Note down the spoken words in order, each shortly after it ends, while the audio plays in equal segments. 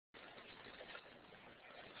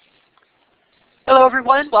Hello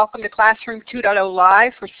everyone, welcome to Classroom 2.0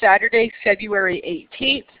 Live for Saturday, February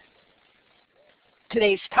 18th.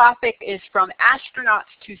 Today's topic is From Astronauts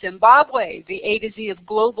to Zimbabwe, the A to Z of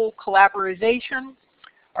Global Collaboration.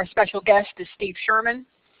 Our special guest is Steve Sherman.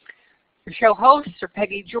 The show hosts are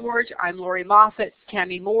Peggy George, I'm Lori Moffett,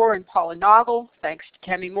 Tammy Moore, and Paula Noggle. Thanks to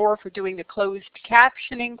Tammy Moore for doing the closed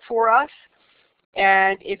captioning for us.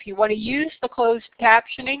 And if you want to use the closed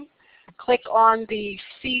captioning, click on the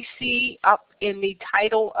CC up in the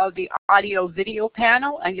title of the audio video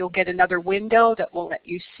panel and you'll get another window that will let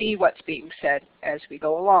you see what's being said as we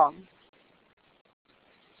go along.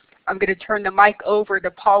 I'm going to turn the mic over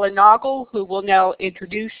to Paula Noggle, who will now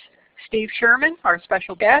introduce Steve Sherman, our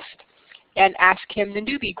special guest, and ask him the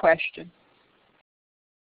newbie question.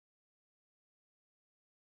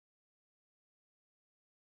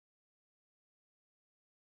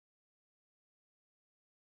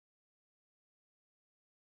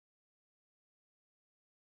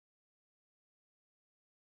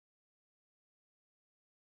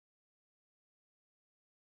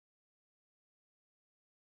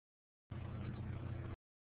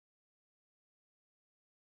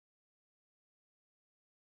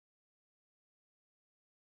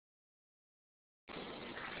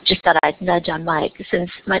 Just thought I'd nudge on mic since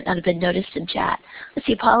it might not have been noticed in chat. Let's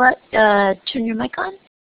see, Paula, turn your mic on.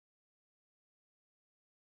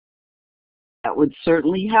 That would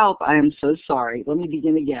certainly help. I am so sorry. Let me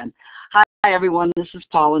begin again. Hi everyone, this is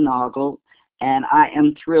Paula Noggle, and I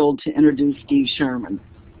am thrilled to introduce Steve Sherman.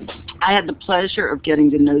 I had the pleasure of getting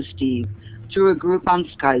to know Steve through a group on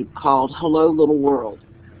Skype called Hello Little World.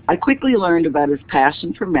 I quickly learned about his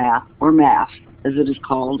passion for math, or math, as it is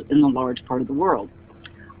called in the large part of the world.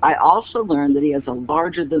 I also learned that he has a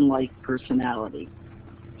larger-than-life personality.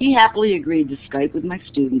 He happily agreed to Skype with my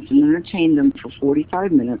students and entertain them for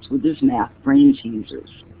 45 minutes with his math brain teasers.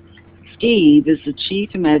 Steve is the Chief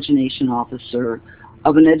Imagination Officer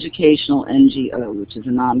of an Educational NGO, which is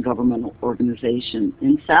a non-governmental organization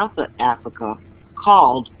in South Africa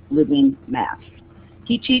called Living Math.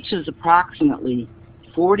 He teaches approximately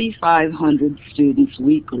 4,500 students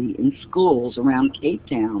weekly in schools around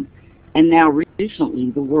Capetown, and now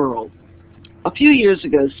recently the world. A few years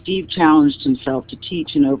ago, Steve challenged himself to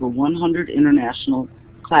teach in over 100 international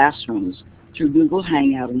classrooms through Google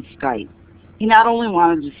Hangout and Skype. He not only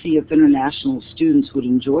wanted to see if international students would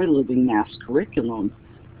enjoy Living Math's curriculum,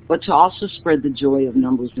 but to also spread the joy of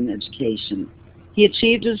numbers in education. He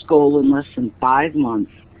achieved his goal in less than 5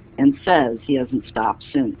 months and says he hasn't stopped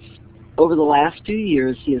since. Over the last few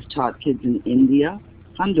years, he has taught kids in India,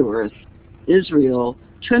 Honduras, Israel,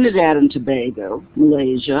 Trinidad and Tobago,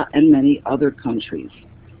 Malaysia, and many other countries.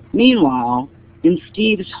 Meanwhile, in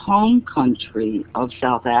Steve's home country of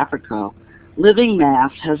South Africa, Living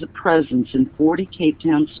Math has a presence in 40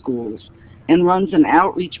 Capetown schools and runs an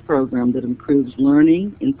outreach program that improves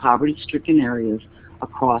learning in poverty-stricken areas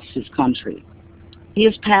across his country. He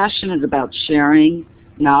is passionate about sharing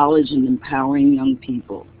knowledge and empowering young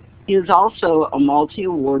people. He is also a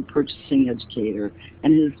multi-award purchasing educator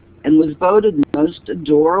and was voted most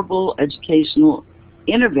adorable educational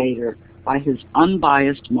innovator by his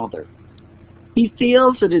unbiased mother. He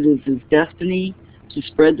feels that it is his destiny to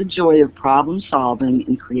spread the joy of problem solving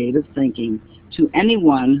and creative thinking to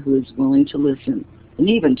anyone who is willing to listen, and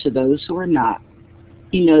even to those who are not.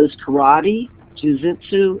 He knows karate,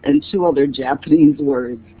 Ju-jitsu, and 2 other Japanese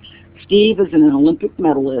words. Steve is an Olympic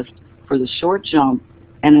medalist for the short jump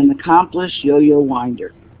and an accomplished yo-yo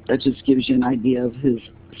winder. That just gives you an idea of his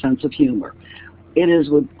sense of humor. It is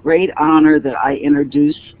with great honor that I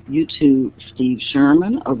introduce you to Steve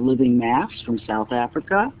Sherman of Living Maths from South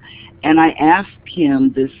Africa, and I ask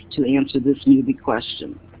him to answer this newbie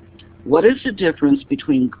question. What is the difference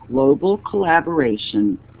between global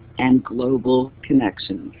collaboration and global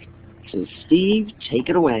connections? So Steve, take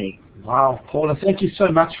it away. Wow, Paula, thank you so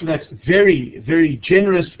much for that very, very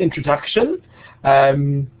generous introduction,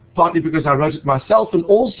 partly because I wrote it myself and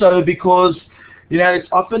also because it's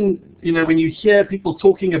often, when you hear people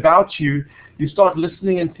talking about you, you start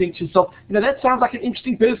listening and think to yourself, that sounds like an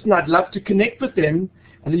interesting person. I'd love to connect with them.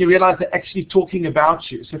 And then you realize they're actually talking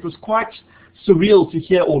about you. So it was quite surreal to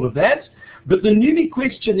hear all of that. But the newbie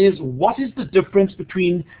question is, what is the difference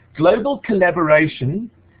between global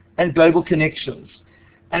collaboration and global connections?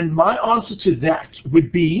 And my answer to that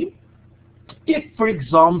would be, if, for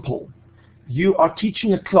example, you are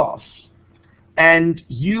teaching a class and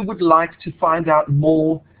you would like to find out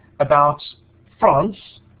more about France,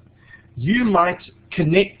 you might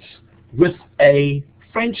connect with a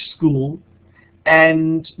French school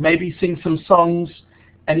and maybe sing some songs,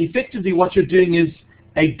 and effectively what you're doing is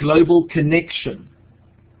a global connection.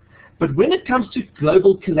 But when it comes to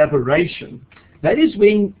global collaboration, that is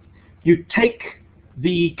when you take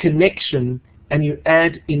the connection and you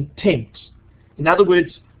add intent. In other words,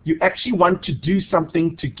 you actually want to do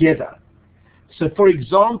something together. So for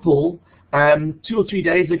example, 2 or 3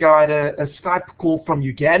 days ago I had a Skype call from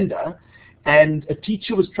Uganda, and a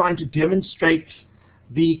teacher was trying to demonstrate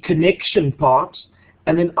the connection part,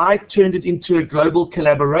 and then I turned it into a global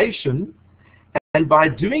collaboration. And by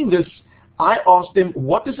doing this, I asked them,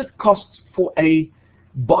 what does it cost for a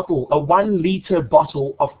bottle, a 1 liter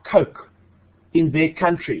bottle of Coke in their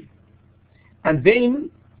country? And then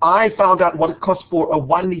I found out what it costs for a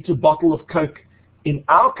 1 liter bottle of Coke in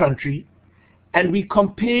our country, and we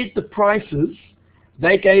compared the prices.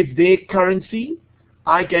 They gave their currency,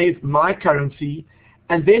 I gave my currency,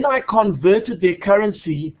 and then I converted their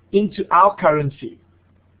currency into our currency.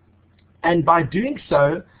 And by doing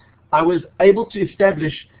so, I was able to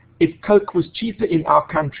establish if Coke was cheaper in our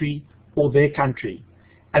country or their country.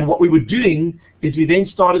 And what we were doing is we then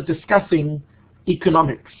started discussing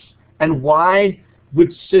economics and why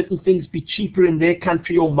would certain things be cheaper in their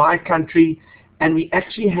country or my country, and we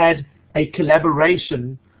actually had a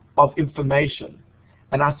collaboration of information.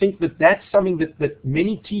 And I think that that's something that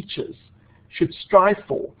many teachers should strive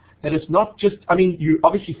for. That it's not just, I mean, you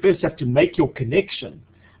obviously first have to make your connection,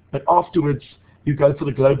 but afterwards you go for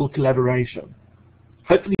the global collaboration.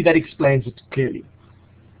 Hopefully that explains it clearly.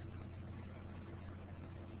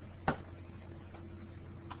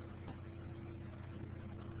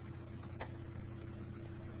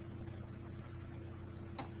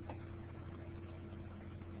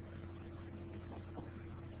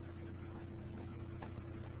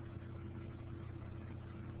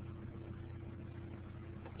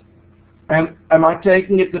 Am I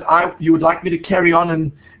taking it that you would like me to carry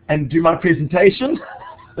on and do my presentation?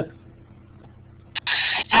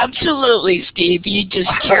 Absolutely, Steve. You just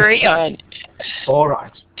carry on. All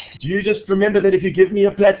right. Do you just remember that if you give me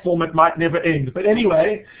a platform, it might never end? But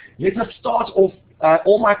anyway, let us start off.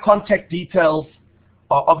 All my contact details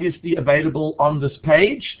are obviously available on this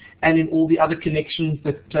page and in all the other connections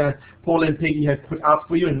that Paul and Peggy have put out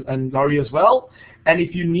for you, and Laurie as well. And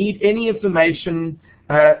if you need any information,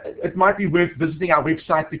 it might be worth visiting our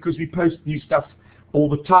website because we post new stuff all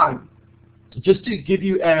the time. Just to give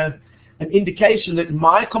you an indication that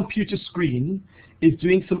my computer screen is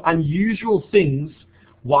doing some unusual things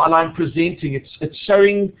while I'm presenting. It's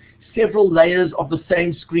showing several layers of the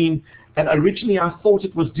same screen, and originally I thought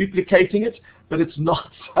it was duplicating it, but it's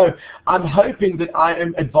not. So I'm hoping that I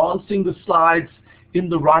am advancing the slides in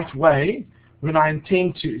the right way when I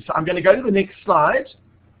intend to. So I'm going to go to the next slide.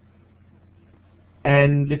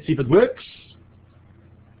 And let's see if it works.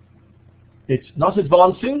 It's not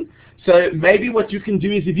advancing. So maybe what you can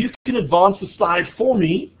do is if you can advance the slide for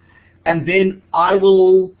me, and then I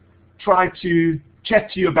will try to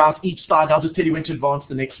chat to you about each slide. I'll just tell you when to advance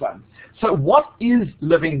the next one. So what is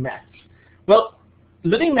Living Math? Well,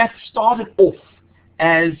 Living Math started off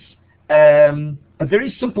as a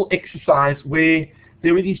very simple exercise where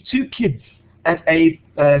there were these 2 kids at a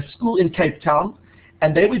school in Capetown,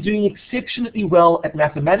 and they were doing exceptionally well at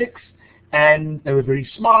mathematics, and they were very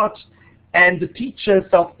smart, and the teacher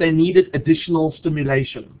felt they needed additional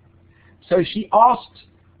stimulation. So she asked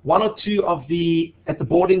 1 or 2 of at the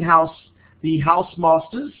boarding house, the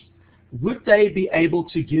housemasters, would they be able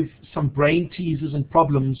to give some brain teasers and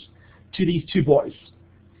problems to these 2 boys.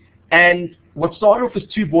 And what started off as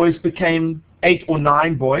 2 boys became 8 or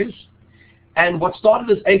 9 boys, and what started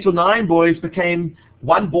as 8 or 9 boys became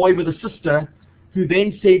 1 boy with a sister, who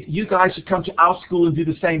then said, you guys should come to our school and do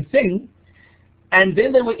the same thing. And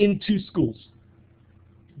then they were in 2 schools.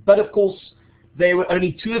 But of course, there were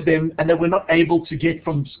only 2 of them, and they were not able to get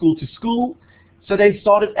from school to school. So they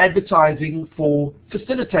started advertising for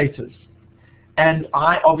facilitators. And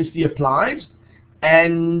I obviously applied.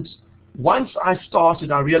 And once I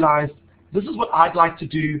started, I realized this is what I'd like to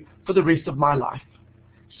do for the rest of my life.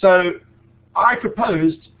 So I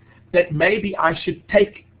proposed that maybe I should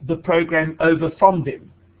take the program over from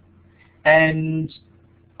them. And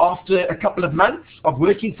after a couple of months of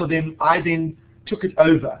working for them, I then took it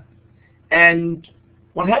over. And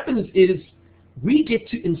what happens is we get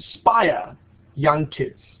to inspire young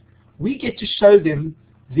kids. We get to show them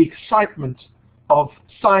the excitement of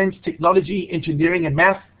science, technology, engineering, and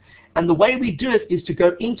math. And the way we do it is to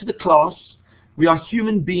go into the class. We are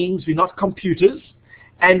human beings, we're not computers,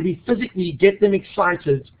 and we physically get them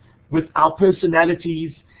excited with our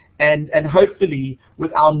personalities and hopefully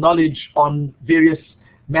with our knowledge on various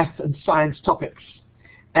math and science topics.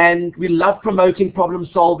 And we love promoting problem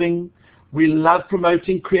solving, we love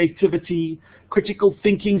promoting creativity, critical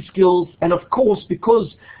thinking skills, and of course,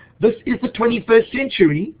 because this is the 21st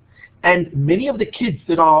century, and many of the kids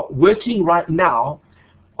that are working right now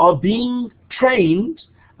are being trained.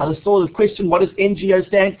 And I saw the question, what does NGO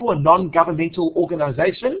stand for? A non-governmental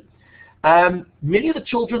organization. Many of the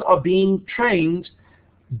children are being trained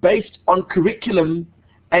based on curriculum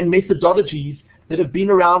and methodologies that have been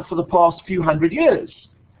around for the past few hundred years.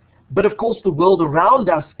 But of course, the world around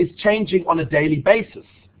us is changing on a daily basis.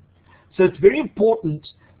 So it's very important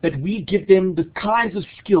that we give them the kinds of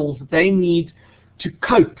skills that they need to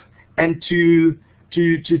cope and to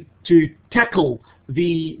tackle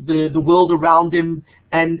the world around them.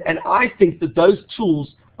 And I think that those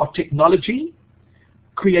tools are technology,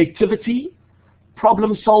 creativity,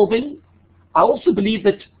 problem solving. I also believe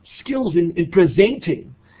that skills in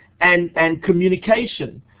presenting and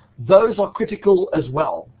communication, those are critical as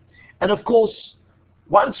well. And of course,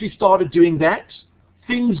 once we started doing that,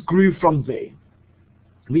 things grew from there.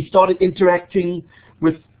 We started interacting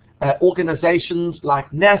with organizations like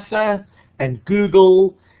NASA and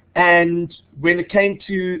Google, and when it came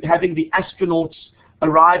to having the astronauts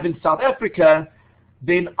arrive in South Africa,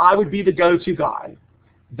 then I would be the go-to guy.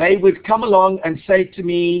 They would come along and say to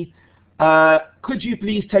me, could you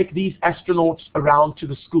please take these astronauts around to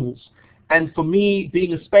the schools? And for me,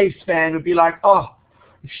 being a space fan, would be like, oh,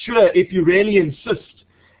 sure, if you really insist.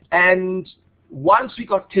 And once we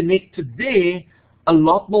got connected there, a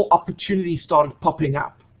lot more opportunities started popping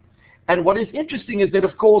up. And what is interesting is that,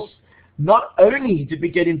 of course, not only did we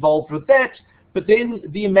get involved with that, but then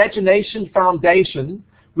the Imagination Foundation,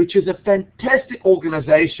 which is a fantastic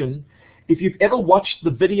organization. If you've ever watched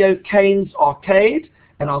the video Kane's Arcade,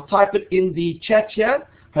 and I'll type it in the chat here,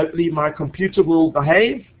 hopefully my computer will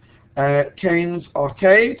behave, Kane's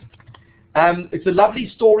Arcade. It's a lovely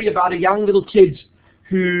story about a young little kid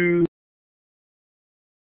who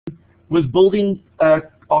was building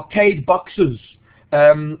arcade boxes.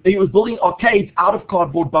 He was building arcades out of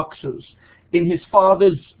cardboard boxes in his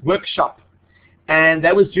father's workshop. And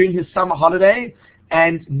that was during his summer holiday,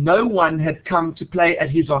 and no one had come to play at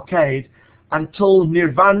his arcade until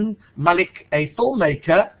Nirvan Malik, a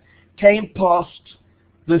filmmaker, came past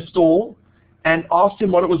the store and asked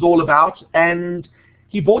him what it was all about, and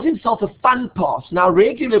he bought himself a fun pass. Now,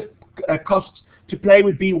 regular cost to play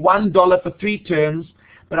would be $1 for 3 turns,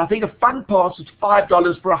 but I think a fun pass was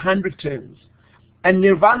 $5 for 100 turns. And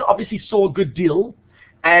Nirvan obviously saw a good deal,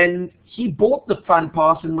 and he bought the fun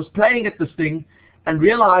pass and was playing at this thing and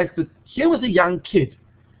realized that here was a young kid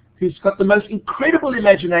who's got the most incredible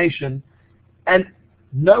imagination, and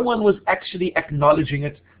no one was actually acknowledging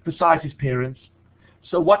it besides his parents.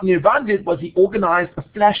 So what Nirvan did was he organized a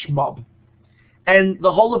flash mob, and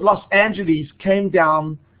the whole of Los Angeles came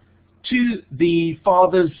down to the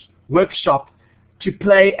father's workshop to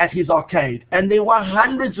play at his arcade. And there were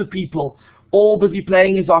hundreds of people all busy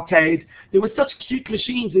playing his arcade. There were such cute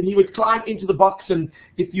machines, and he would climb into the box, and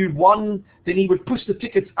if you'd won, then he would push the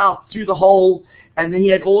tickets out through the hole, and then he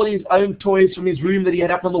had all his own toys from his room that he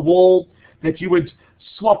had up on the wall that you would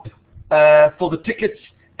swap for the tickets,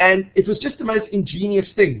 and it was just the most ingenious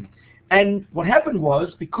thing. And what happened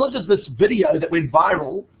was, because of this video that went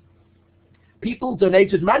viral, people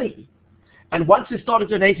donated money. And once they started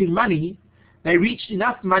donating money, they reached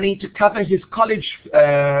enough money to cover his college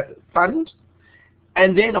fund.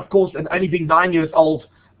 And then, of course, and only being 9 years old,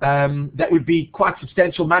 that would be quite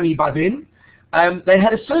substantial money by then, they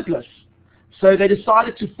had a surplus. So they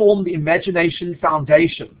decided to form the Imagination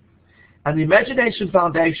Foundation. And the Imagination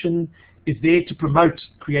Foundation is there to promote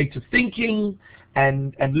creative thinking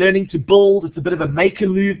and learning to build. It's a bit of a maker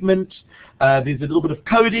movement. There's a little bit of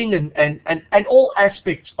coding and all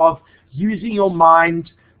aspects of using your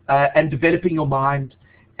mind and developing your mind.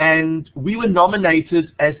 And we were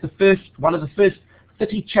nominated as one of the first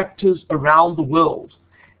 30 chapters around the world.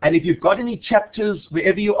 And if you've got any chapters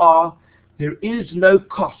wherever you are, there is no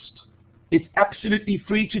cost. It's absolutely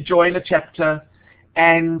free to join a chapter,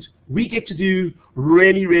 and we get to do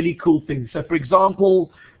really, really cool things. So for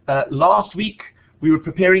example, last week we were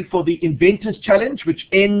preparing for the Inventors Challenge, which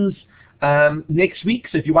ends next week.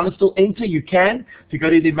 So if you want to still enter, you can. If you go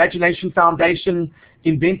to the Imagination Foundation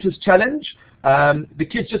Inventors Challenge, the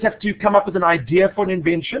kids just have to come up with an idea for an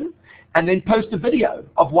invention and then post a video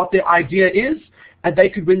of what their idea is, and they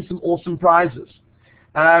could win some awesome prizes.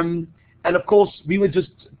 And of course, we were just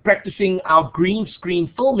practicing our green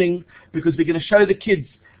screen filming, because we're going to show the kids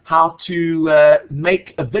how to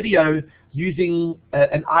make a video using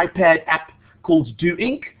an iPad app called Do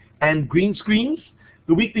Ink and green screens.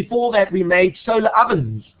 The week before that, we made solar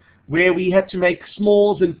ovens, where we had to make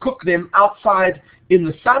s'mores and cook them outside in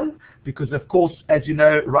the sun, because of course, as you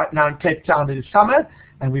know, right now in Capetown it is summer,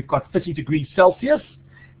 and we've got 30 degrees Celsius.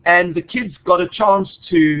 and the kids got a chance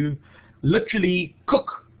to literally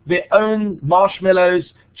cook their own marshmallows,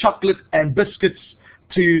 chocolate, and biscuits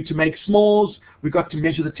to make s'mores. We got to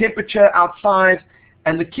measure the temperature outside,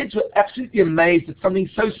 and the kids were absolutely amazed that something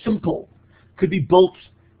so simple could be built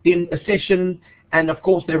in a session. And of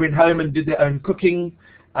course, they went home and did their own cooking.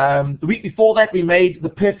 The week before that, we made the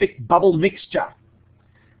perfect bubble mixture.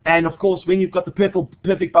 And of course, when you've got the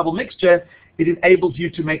perfect bubble mixture, it enables you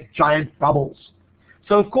to make giant bubbles.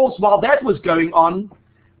 So of course, while that was going on,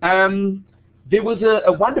 there was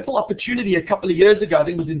a wonderful opportunity a couple of years ago, I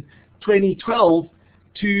think it was in 2012,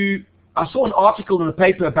 I saw an article in the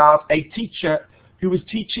paper about a teacher who was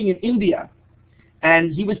teaching in India.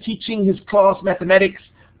 And he was teaching his class mathematics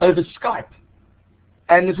over Skype.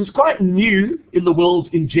 And this was quite new in the world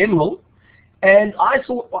in general. And I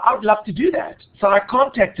thought, well, I would love to do that. So I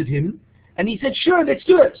contacted him, and he said, sure, let's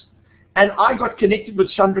do it. And I got connected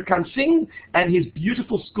with Chandrakant Singh and his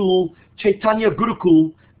beautiful school, Chaitanya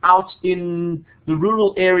Gurukul, out in the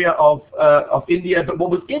rural area of India. But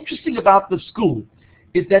what was interesting about the school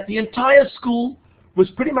is that the entire school was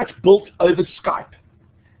pretty much built over Skype.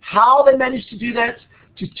 How they managed to do that,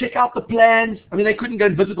 to check out the plans, I mean, they couldn't go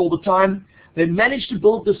and visit all the time. They managed to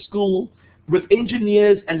build the school with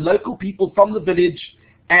engineers and local people from the village,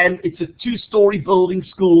 and it's a 2-story building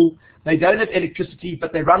school. They don't have electricity,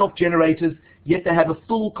 but they run off generators, yet they have a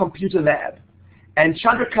full computer lab. And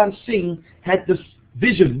Chandrakant Singh had this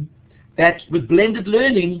vision that with blended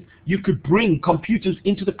learning, you could bring computers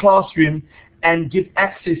into the classroom and give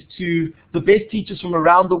access to the best teachers from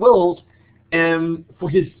around the world for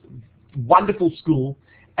his wonderful school.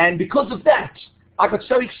 And because of that, I got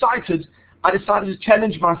so excited, I decided to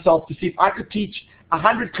challenge myself to see if I could teach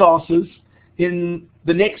 100 classes in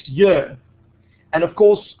the next year. And of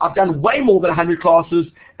course, I've done way more than 100 classes,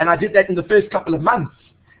 and I did that in the first couple of months.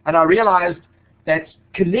 And I realized that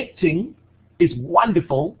connecting is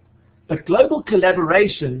wonderful, but global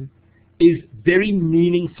collaboration is very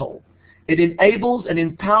meaningful. It enables and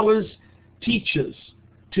empowers teachers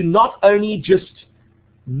to not only just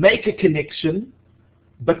make a connection,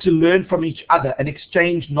 but to learn from each other and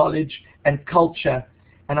exchange knowledge and culture.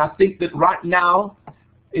 And I think that right now,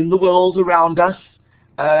 in the world around us,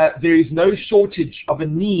 there is no shortage of a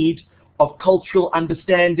need of cultural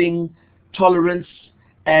understanding, tolerance,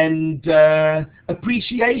 and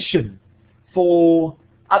appreciation for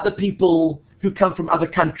other people who come from other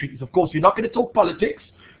countries. Of course, we're not going to talk politics,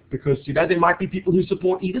 because there might be people who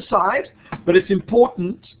support either side, but it's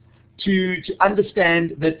important to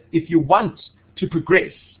understand that if you want to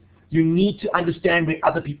progress, you need to understand where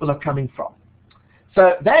other people are coming from.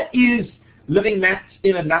 So that is Living Maths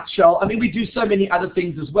in a nutshell. I mean, we do so many other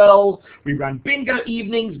things as well. We run bingo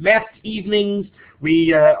evenings, maths evenings.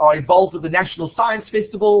 We are involved with the National Science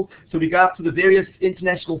Festival, so we go up to the various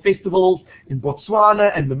international festivals in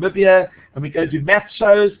Botswana and Namibia, and we go do math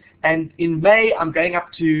shows. And in May, I'm going up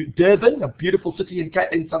to Durban, a beautiful city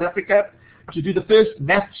in South Africa, to do the first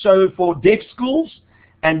math show for deaf schools.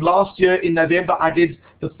 And last year in November, I did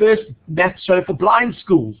the first math show for blind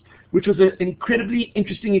schools, which was an incredibly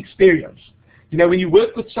interesting experience. When you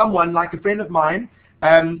work with someone like a friend of mine,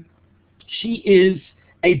 she is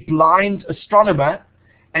a blind astronomer,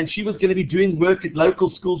 and she was going to be doing work at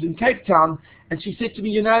local schools in Capetown, and she said to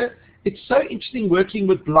me, it's so interesting working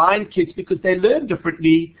with blind kids because they learn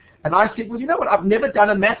differently. And I said, well, you know what, I've never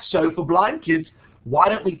done a math show for blind kids. Why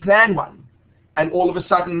don't we plan one? And all of a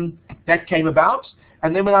sudden, that came about.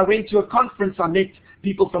 And then when I went to a conference, I met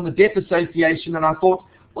people from the Deaf Association, and I thought,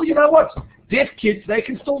 well, you know what? Deaf kids, they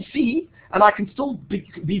can still see, and I can still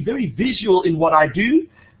be very visual in what I do.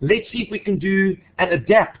 Let's see if we can do and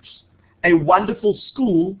adapt a wonderful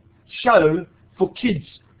school show for kids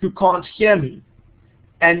who can't hear me.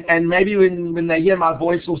 And maybe when they hear my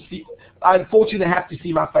voice or see, unfortunately they have to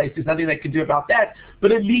see my face. There's nothing they can do about that.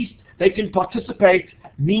 But at least they can participate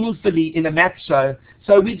meaningfully in a math show.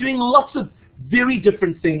 So we're doing lots of very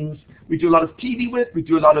different things. We do a lot of TV work. We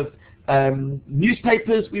do a lot of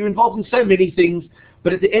newspapers. We're involved in so many things.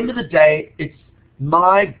 But at the end of the day, it's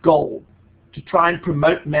my goal to try and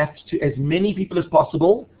promote maths to as many people as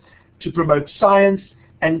possible, to promote science,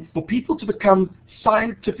 and for people to become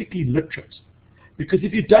scientifically literate. Because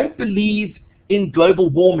if you don't believe in global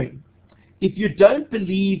warming, if you don't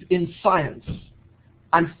believe in science,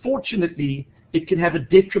 unfortunately, it can have a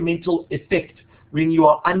detrimental effect when you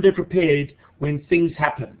are underprepared when things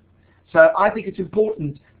happen. So I think it's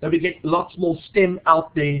important that we get lots more STEM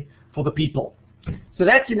out there for the people. So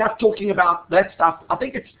that's enough talking about that stuff. I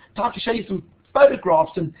think it's time to show you some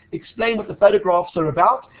photographs and explain what the photographs are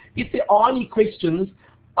about. If there are any questions,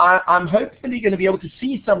 I'm hopefully going to be able to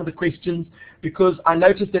see some of the questions, because I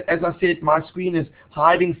noticed that, as I said, my screen is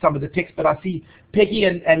hiding some of the text, but I see Peggy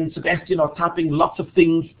and Sebastian are typing lots of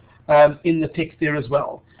things in the text there as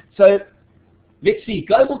well. So let's see,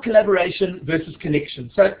 global collaboration versus connection.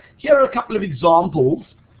 So here are a couple of examples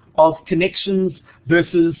of connections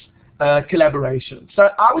versus collaboration. So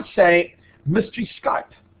I would say mystery Skype,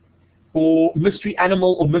 or mystery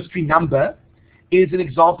animal, or mystery number is an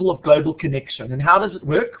example of global connection. And how does it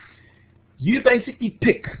work? You basically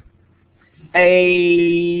pick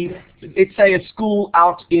let's say a school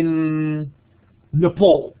out in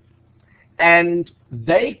Nepal, and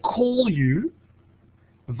they call you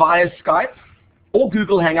via Skype or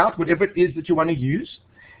Google Hangout, whatever it is that you want to use,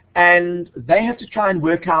 and they have to try and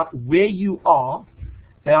work out where you are.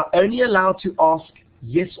 They are only allowed to ask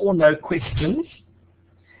yes or no questions,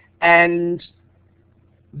 and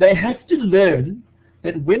they have to learn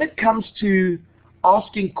that when it comes to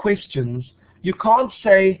asking questions, you can't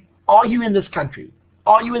say, are you in this country?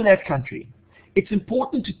 Are you in that country? It's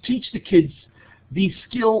important to teach the kids the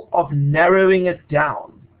skill of narrowing it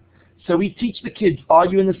down. So we teach the kids, are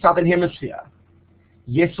you in the Southern Hemisphere?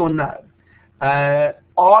 Yes or no.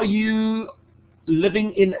 Are you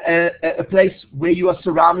living in a place where you are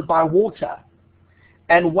surrounded by water?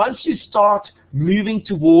 And once you start moving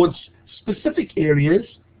towards specific areas,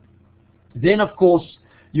 then of course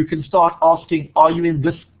you can start asking, are you in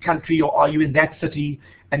this country or are you in that city,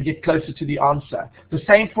 and get closer to the answer. The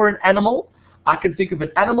same for an animal. I can think of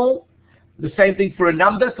an animal. The same thing for a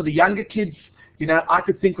number. For the younger kids, you know, I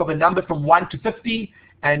could think of a number from 1 to 50,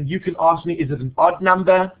 and you can ask me, is it an odd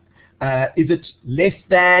number? Is it less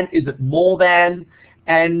than? Is it more than?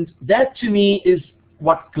 And that to me is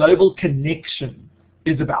what global connection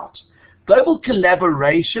is about. Global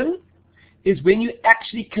collaboration is when you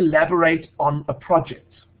actually collaborate on a project.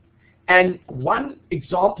 And one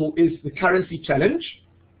example is the currency challenge.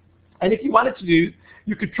 And if you wanted to do,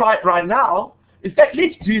 you could try it right now. In fact,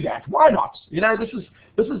 let's do that. Why not? You know, this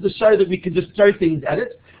is the show that we can just throw things at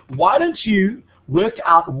it. Why don't you work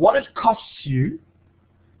out what it costs you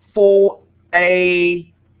for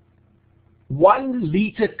a 1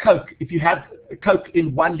 liter Coke, if you have Coke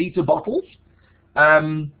in 1 liter bottles?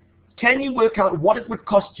 Can you work out what it would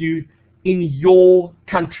cost you in your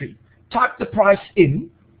country? Type the price in.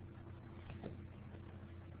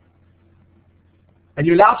 And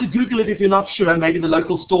you're allowed to Google it if you're not sure. Maybe the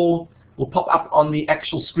local store will pop up on the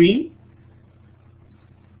actual screen.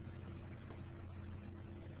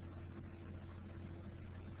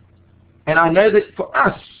 And I know that for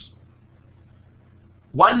us,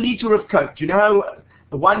 1 liter of Coke, do you know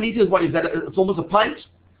the 1 liter is what is that? It's almost a pint.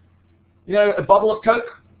 You know, a bottle of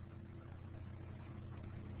Coke.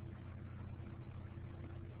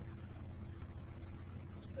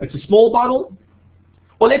 It's a small bottle.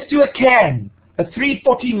 Well, let's do a can. A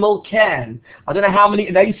 340 ml can. I don't know how many.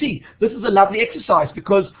 Now you see, this is a lovely exercise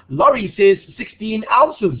because Laurie says 16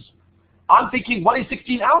 ounces. I'm thinking, what is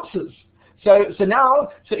 16 ounces? So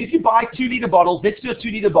if you buy 2 liter bottles, let's do a 2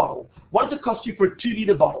 liter bottle. What does it cost you for a 2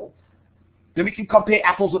 liter bottle? Then we can compare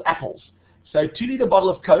apples with apples. So 2 liter bottle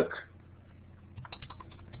of Coke.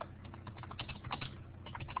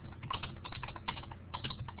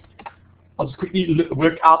 I'll just quickly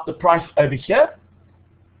work out the price over here.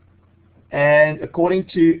 And according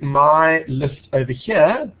to my list over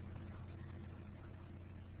here,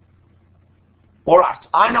 all right,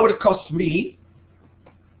 I know what it costs me.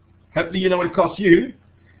 Hopefully you know what it costs you.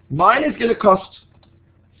 Mine is going to cost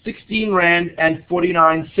 16 Rand and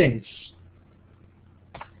 49 cents.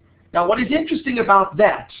 Now what is interesting about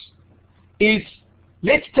that is,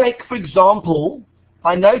 let's take, for example,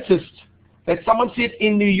 I noticed that someone said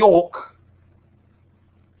in New York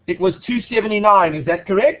it was $2.79, is that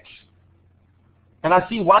correct? And I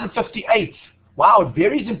see $1.58. Wow, it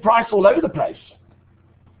varies in price all over the place.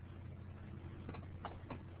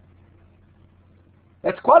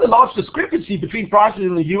 That's quite a large discrepancy between prices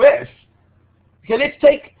in the US. Okay, let's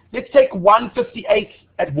take $1.58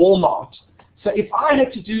 at Walmart. So if I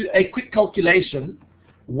had to do a quick calculation,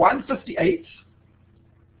 $1.58,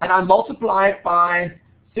 and I multiply it by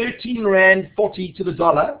 13 Rand 40 to the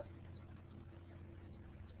dollar,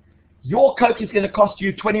 your Coke is going to cost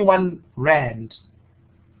you 21 Rand.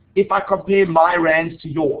 If I compare my rands to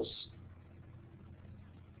yours.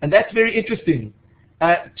 And that's very interesting.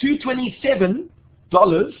 $2.27,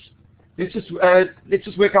 let's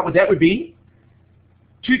just work out what that would be.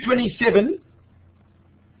 227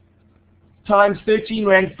 times 13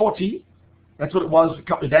 Rand 40, that's what it was a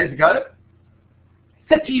couple of days ago.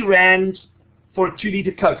 30 Rand for a 2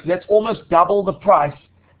 liter Coke. So that's almost double the price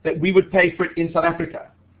that we would pay for it in South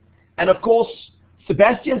Africa. And of course,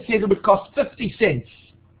 Sebastian said it would cost 50 cents.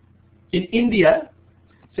 In India,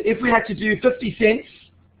 so if we had to do 50 cents,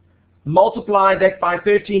 multiply that by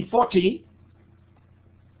 1340,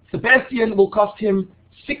 Sebastian will cost him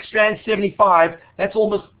R6.75. That's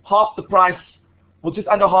almost half the price, or just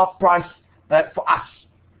under half price for us.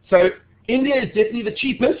 So India is definitely the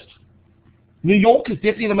cheapest. New York is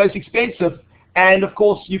definitely the most expensive. And of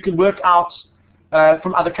course, you can work out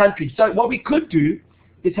from other countries. So what we could do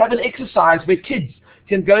is have an exercise where kids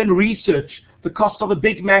can go and research the cost of a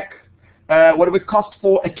Big Mac, what it would cost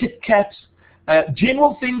for a Kit Kat,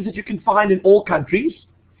 general things that you can find in all countries,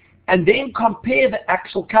 and then compare the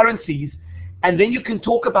actual currencies, and then you can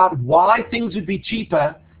talk about why things would be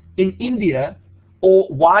cheaper in India or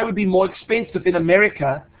why it would be more expensive in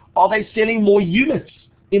America. Are they selling more units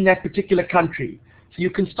in that particular country? So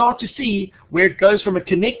you can start to see where it goes from a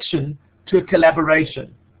connection to a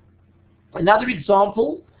collaboration. Another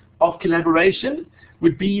example of collaboration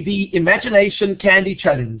would be the Imagination Candy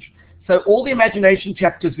Challenge. So all the imagination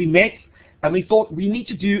chapters we met, and we thought we need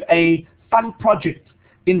to do a fun project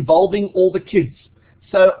involving all the kids.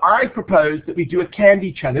 So I proposed that we do a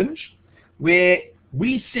candy challenge where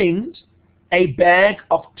we send a bag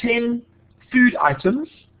of 10 food items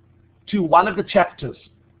to one of the chapters.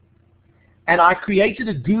 And I created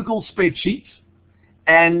a Google spreadsheet,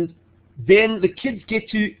 and then the kids get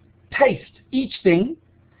to taste each thing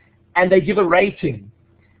and they give a rating.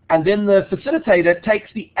 And then the facilitator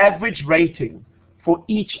takes the average rating for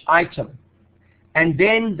each item. And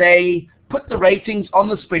then they put the ratings on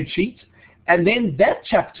the spreadsheet, and then that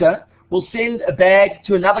chapter will send a bag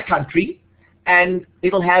to another country, and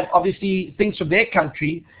it'll have obviously things from their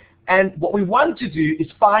country. And what we want to do is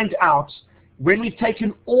find out, when we've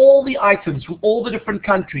taken all the items from all the different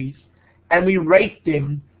countries and we rate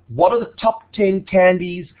them, what are the top 10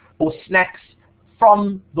 candies or snacks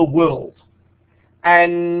from the world?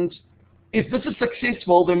 And if this is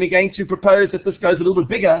successful, then we're going to propose that this goes a little bit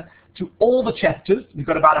bigger to all the chapters. We've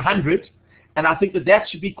got about 100, and I think that that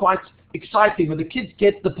should be quite exciting. When the kids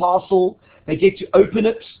get the parcel, they get to open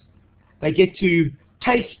it, they get to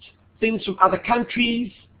taste things from other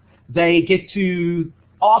countries, they get to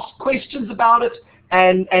ask questions about it,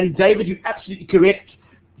 and David, you're absolutely correct.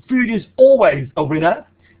 Food is always a winner,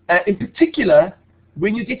 in particular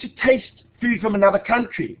when you get to taste food from another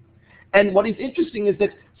country. And what is interesting is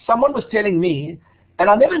that someone was telling me, and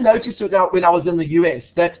I never noticed it when I was in the US,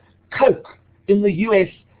 that Coke in the US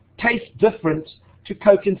tastes different to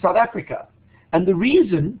Coke in South Africa. And the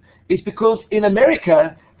reason is because in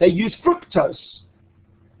America they use fructose,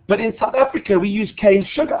 but in South Africa we use cane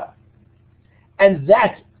sugar. And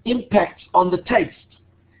that impacts on the taste.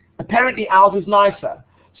 Apparently ours is nicer.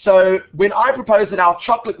 So when I proposed that our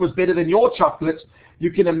chocolate was better than your chocolate,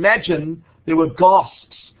 you can imagine there were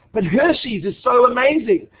gasps. But Hershey's is so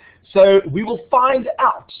amazing. So we will find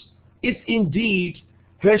out if indeed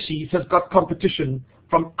Hershey's has got competition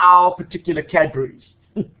from our particular Cadbury's.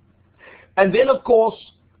 And then, of course,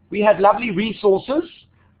 we have lovely resources.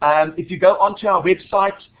 If you go onto our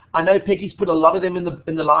website, I know Peggy's put a lot of them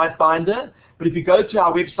in the live binder, but if you go to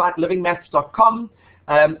our website, livingmaths.com,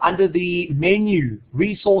 under the menu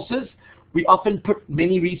resources, we often put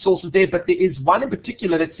many resources there, but there is one in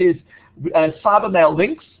particular that says cybermail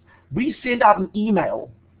links. We send out an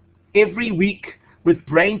email every week with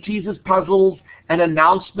brain teasers, puzzles, and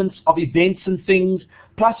announcements of events and things.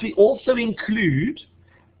 Plus, we also include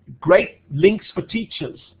great links for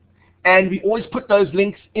teachers. And we always put those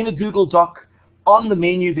links in a Google Doc on the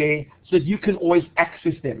menu there so that you can always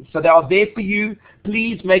access them. So they are there for you.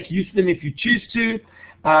 Please make use of them if you choose to.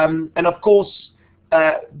 And of course,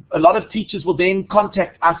 a lot of teachers will then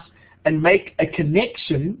contact us and make a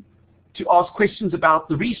connection to ask questions about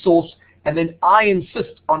the resource, and then I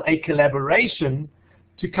insist on a collaboration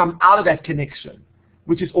to come out of that connection,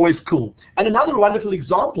 which is always cool. And another wonderful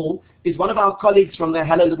example is one of our colleagues from the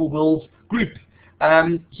Hello Little World group.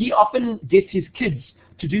 He often gets his kids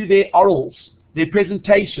to do their orals, their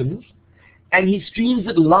presentations, and he streams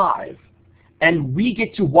it live. And we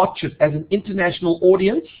get to watch it as an international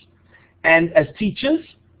audience and as teachers.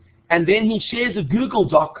 And then he shares a Google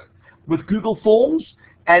Doc with Google Forms,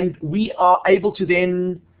 and we are able to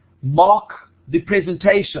then mark the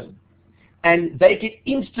presentation. And they get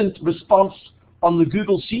instant response on the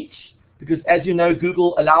Google Sheets, because as you know,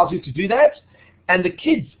 Google allows you to do that. And the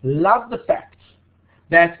kids love the fact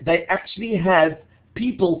that they actually have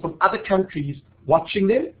people from other countries watching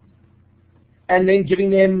them and then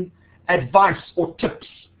giving them advice or tips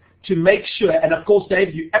to make sure. And of course,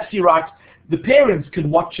 Dave, you're absolutely right, the parents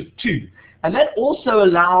can watch it too. And that also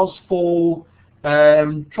allows for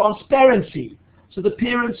transparency. so the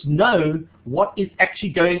parents know what is actually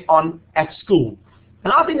going on at school.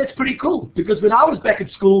 And I think that's pretty cool, because when I was back at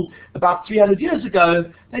school about 300 years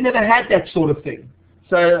ago, they never had that sort of thing.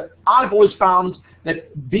 So I've always found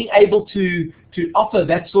that being able to offer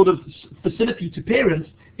that sort of facility to parents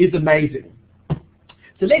is amazing.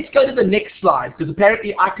 So let's go to the next slide, because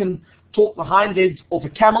apparently I can talk the hind legs off a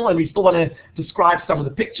camel, and we still want to describe some of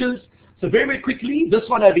the pictures. So very, very quickly, this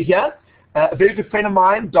one over here, a very good friend of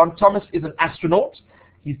mine, Don Thomas, is an astronaut.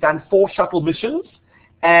 He's done 4 shuttle missions,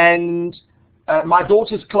 and my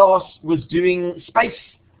daughter's class was doing space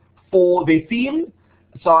for their theme,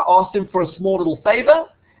 so I asked him for a small little favor,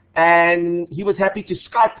 and he was happy to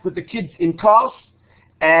Skype with the kids in class,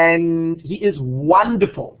 and he is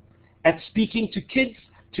wonderful at speaking to kids,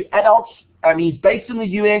 to adults. He's based in the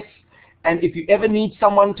US, and if you ever need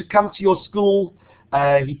someone to come to your school,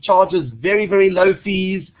 he charges very, very low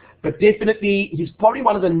fees, but definitely he's probably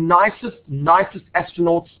one of the nicest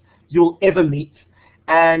astronauts you'll ever meet.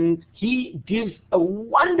 And he gives a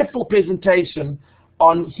wonderful presentation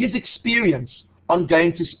on his experience on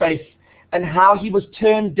going to space and how he was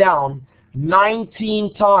turned down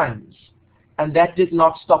 19 times, and that did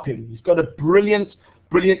not stop him. He's got a brilliant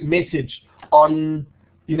message on,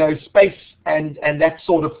 space and that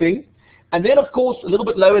sort of thing. And then, of course, a little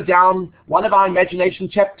bit lower down, one of our imagination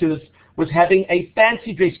chapters was having a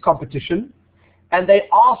fancy dress competition, and they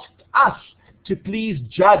asked us to please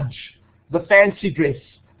judge the fancy dress.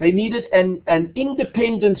 They needed an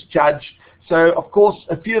independent judge. So, of course,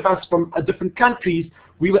 a few of us from different countries,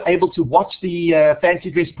 we were able to watch the fancy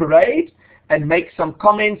dress parade and make some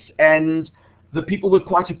comments, and the people were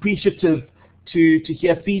quite appreciative to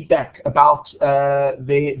hear feedback about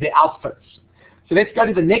their outfits. So let's go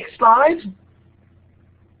to the next slide.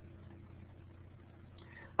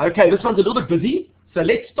 Okay, this one's a little bit busy, so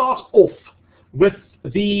let's start off with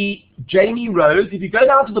the Jamie Rose. If you go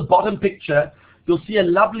down to the bottom picture, you'll see a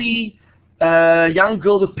lovely young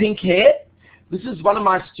girl with pink hair. This is one of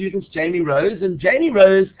my students, Jamie Rose, and Jamie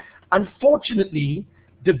Rose unfortunately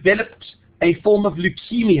developed a form of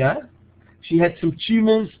leukemia. She had some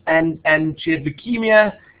tumors and she had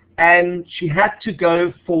leukemia, and she had to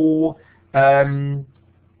go for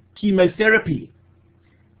chemotherapy.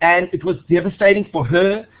 And it was devastating for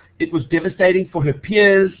her. It was devastating for her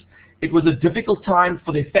peers. It was a difficult time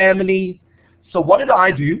for their family. So what did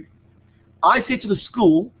I do? I said to the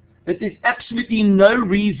school that there's absolutely no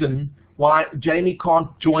reason why Jamie can't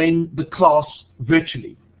join the class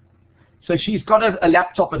virtually. So she's got a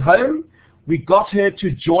laptop at home. We got her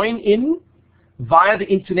to join in via the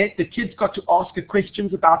internet. The kids got to ask her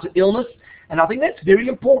questions about her illness. And I think that's very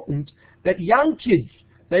important, that young kids,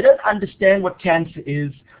 they don't understand what cancer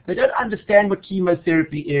is. They don't understand what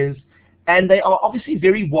chemotherapy is. And they are obviously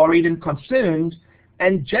very worried and concerned.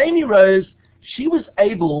 And Jamie Rose, she was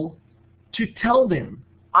able to tell them,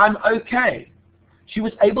 I'm okay. She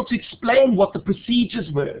was able to explain what the procedures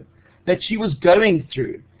were that she was going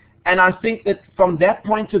through. And I think that from that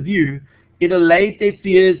point of view, it allayed their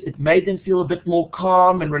fears. It made them feel a bit more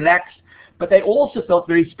calm and relaxed. But they also felt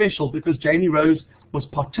very special because Jamie Rose was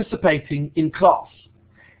participating in class.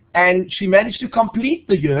 And she managed to complete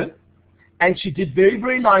the year, and she did very,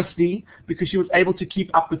 very nicely because she was able to keep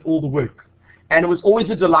up with all the work. And it was always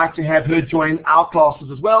a delight to have her join our classes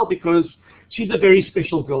as well, because she's a very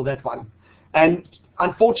special girl, that one. And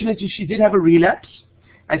unfortunately, she did have a relapse,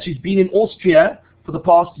 and she's been in Austria for the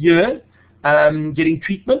past year getting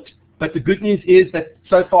treatment. But the good news is that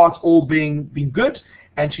so far it's all been good,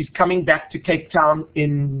 and she's coming back to Capetown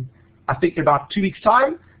in, I think, about 2 weeks'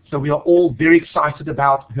 time. So we are all very excited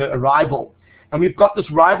about her arrival. And we've got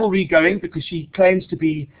this rivalry going because she claims to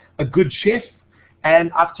be a good chef,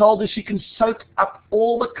 and I've told her she can soak up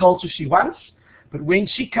all the culture she wants, but when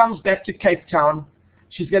she comes back to Capetown,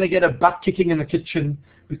 she's going to get a butt kicking in the kitchen,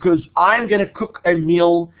 because I'm going to cook a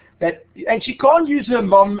meal that, and she can't use her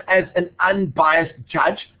mom as an unbiased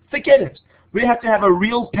judge. Forget it. We have to have a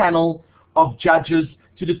real panel of judges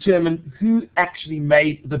to determine who actually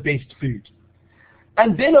made the best food.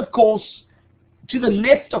 And then, of course, to the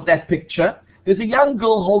left of that picture, there's a young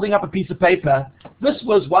girl holding up a piece of paper. This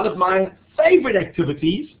was one of my favorite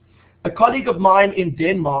activities. A colleague of mine in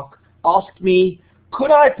Denmark asked me, could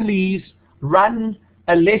I please run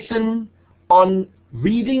a lesson on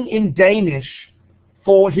reading in Danish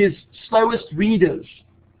for his slowest readers?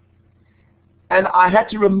 And I had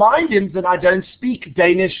to remind him that I don't speak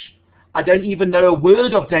Danish. I don't even know a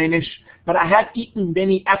word of Danish, but I have eaten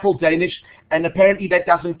many apple Danish, and apparently that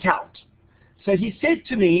doesn't count. So he said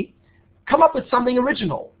to me, come up with something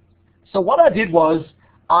original. So what I did was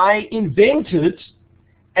I invented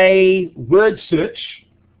a word search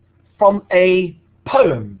from a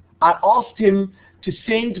poem. I asked him to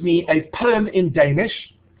send me a poem in Danish,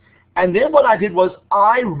 and then what I did was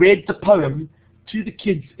I read the poem to the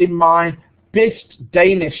kids in my best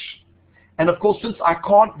Danish. And of course, since I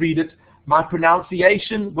can't read it, my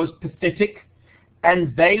pronunciation was pathetic,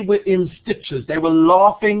 and they were in stitches. They were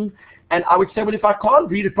laughing, and I would say, well, if I can't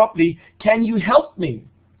read it properly, can you help me?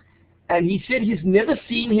 And he said he's never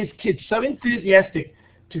seen his kids so enthusiastic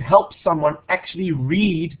to help someone actually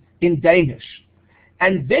read in Danish.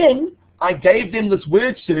 And then I gave them this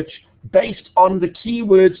word search based on the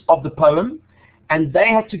keywords of the poem, and they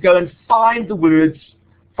had to go and find the words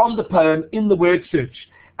from the poem in the word search.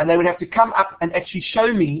 And they would have to come up and actually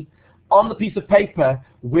show me on the piece of paper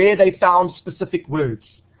where they found specific words.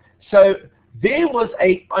 So there was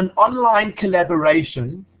an online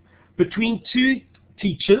collaboration between two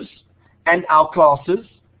teachers and our classes,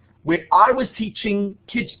 where I was teaching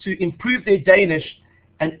kids to improve their Danish,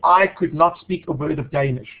 and I could not speak a word of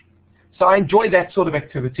Danish. So I enjoy that sort of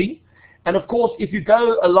activity. And of course, if you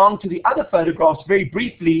go along to the other photographs very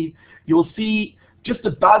briefly, you'll see just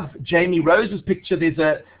above Jamie Rose's picture, there's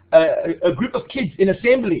a group of kids in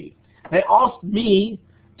assembly. They asked me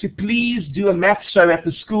to please do a math show at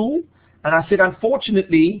the school, and I said,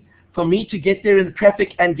 unfortunately, for me to get there in the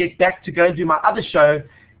traffic and get back to go and do my other show,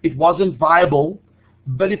 it wasn't viable.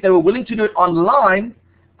 But if they were willing to do it online,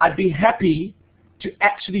 I'd be happy to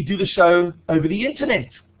actually do the show over the internet.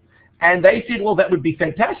 And they said, well, that would be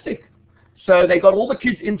fantastic. So they got all the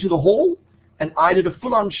kids into the hall, and I did a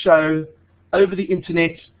full-on show over the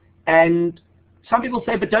internet. And some people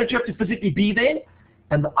say, but don't you have to physically be there?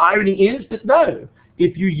 And the irony is that no,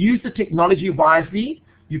 if you use the technology wisely,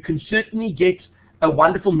 you can certainly get a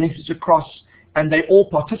wonderful message across. And they all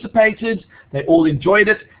participated, they all enjoyed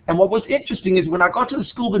it. And what was interesting is when I got to the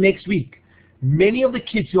school the next week, many of the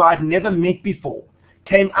kids who I'd never met before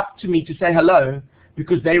came up to me to say hello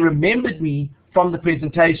because they remembered me from the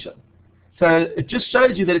presentation. So it just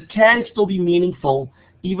shows you that it can still be meaningful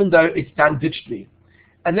even though it's done digitally.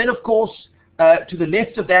 And then of course, to the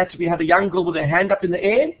left of that, we have a young girl with her hand up in the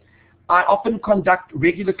air. I often conduct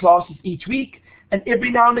regular classes each week, and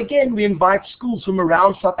every now and again we invite schools from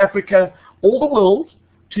around South Africa, all the world,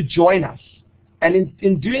 to join us. And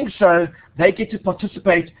in doing so, they get to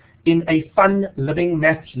participate in a fun living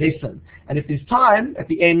maths lesson. And if there's time, at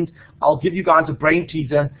the end, I'll give you guys a brain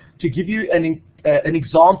teaser to give you an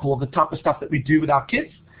example of the type of stuff that we do with our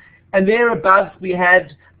kids. And there above, we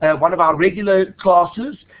had one of our regular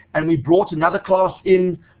classes, and we brought another class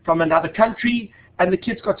in from another country, and the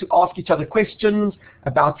kids got to ask each other questions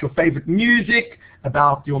about your favorite music,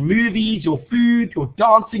 about your movies, your food, your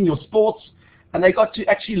dancing, your sports, and they got to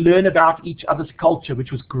actually learn about each other's culture,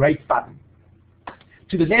 which was great fun.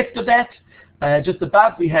 To the left of that, just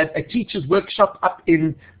above, we had a teacher's workshop up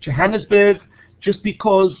in Johannesburg. Just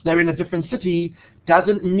because they're in a different city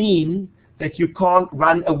doesn't mean that you can't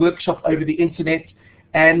run a workshop over the internet.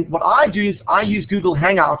 And what I do is I use Google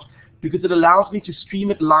Hangout because it allows me to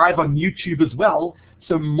stream it live on YouTube as well,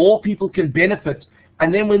 so more people can benefit.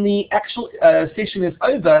 And then when the actual session is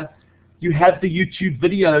over, you have the YouTube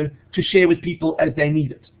video to share with people as they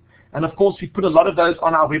need it. And of course, we put a lot of those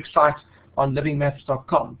on our website on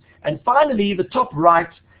livingmaths.com. And finally, the top right,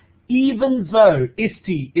 even though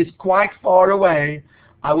Esti is quite far away,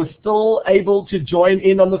 I was still able to join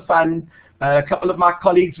in on the fun. A couple of my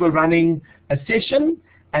colleagues were running a session,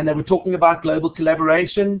 and they were talking about global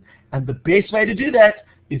collaboration. And the best way to do that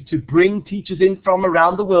is to bring teachers in from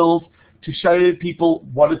around the world to show people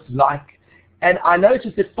what it's like. And I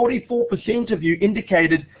noticed that 44% of you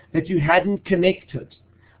indicated that you hadn't connected.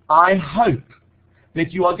 I hope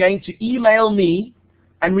that you are going to email me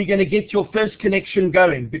and we're going to get your first connection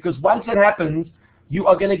going, because once that happens, you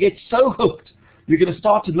are going to get so hooked, you're going to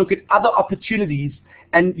start to look at other opportunities,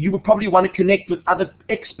 and you will probably want to connect with other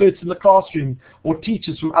experts in the classroom or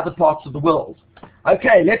teachers from other parts of the world.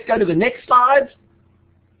 Okay, let's go to the next slide.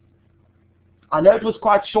 I know it was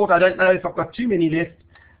quite short. I don't know if I've got too many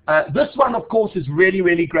left. This one, of course, is really,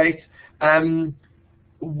 really great.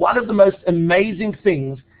 One of the most amazing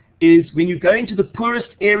things is when you go into the poorest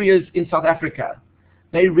areas in South Africa,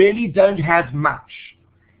 they really don't have much.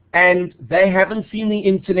 And they haven't seen the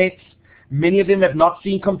internet. Many of them have not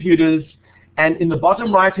seen computers. And in the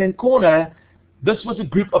bottom right-hand corner, this was a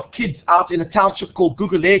group of kids out in a township called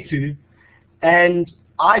Gugulethu. And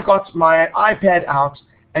I got my iPad out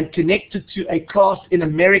and connected to a class in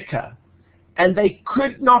America. And they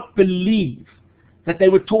could not believe that they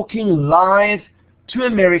were talking live to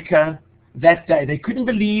America that day. They couldn't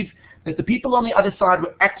believe that the people on the other side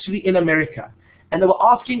were actually in America. And they were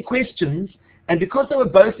asking questions, and because they were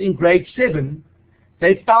both in grade 7,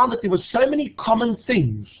 they found that there were so many common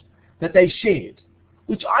things that they shared,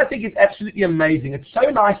 which I think is absolutely amazing. It's so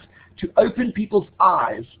nice to open people's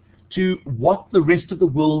eyes to what the rest of the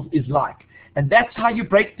world is like. And that's how you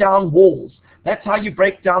break down walls. That's how you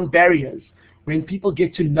break down barriers, when people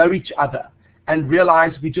get to know each other and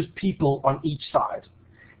realize we're just people on each side.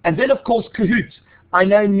 And then, of course, Kahoot. I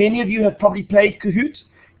know many of you have probably played Kahoot.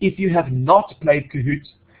 If you have not played Kahoot,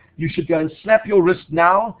 you should go and slap your wrist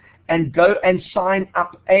now and go and sign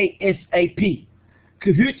up ASAP.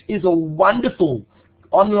 Kahoot is a wonderful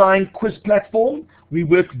online quiz platform. We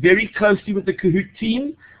work very closely with the Kahoot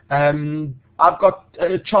team. I've got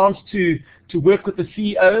a chance to work with the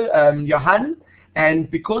CEO, Johan, and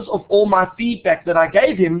because of all my feedback that I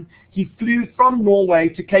gave him, he flew from Norway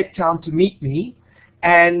to Capetown to meet me,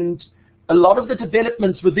 and a lot of the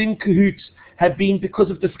developments within Kahoot have been because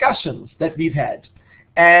of discussions that we've had.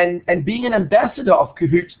 And being an ambassador of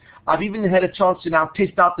Kahoot, I've even had a chance to now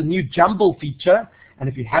test out the new Jumble feature, and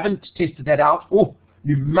if you haven't tested that out, oh,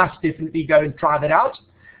 you must definitely go and try that out.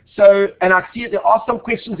 So, and I see there are some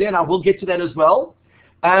questions there, and I will get to that as well.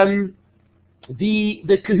 The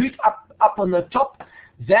Kahoot up on the top,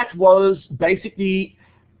 that was basically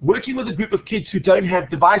working with a group of kids who don't have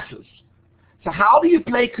devices. So how do you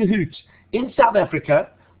play Kahoot in South Africa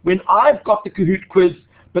when I've got the Kahoot quiz,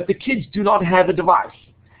 but the kids do not have a device?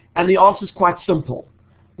 And the answer is quite simple.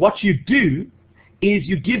 What you do is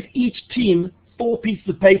you give each team 4 pieces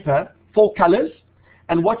of paper, 4 colors,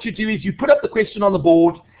 and what you do is you put up the question on the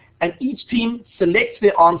board, and each team selects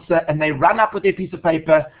their answer, and they run up with their piece of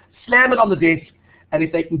paper, slam it on the desk, and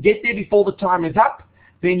if they can get there before the time is up,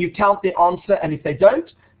 then you count their answer, and if they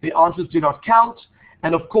don't, their answers do not count.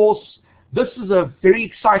 And of course, this is a very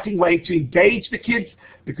exciting way to engage the kids,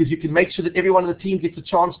 because you can make sure that everyone on the team gets a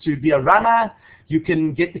chance to be a runner. You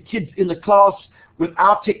can get the kids in the class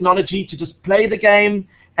without technology to just play the game,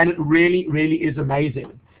 and it really, really is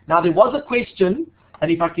amazing. Now, there was a question,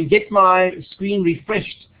 and if I can get my screen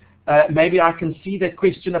refreshed, maybe I can see that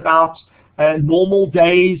question about normal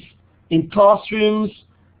days in classrooms.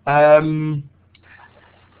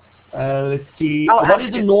 Let's see. What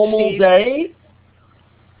is a normal day?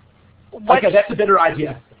 Okay, that's a better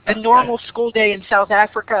idea. A normal school day in South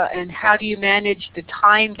Africa, and how do you manage the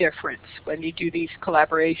time difference when you do these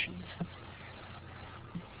collaborations?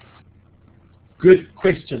 Good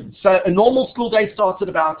question. So a normal school day starts at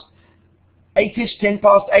about 8-ish, 10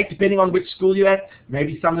 past 8, depending on which school you're at.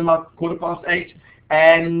 Maybe some of them are 8:15,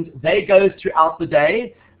 and they go throughout the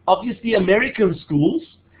day. Obviously, American schools,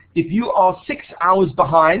 if you are 6 hours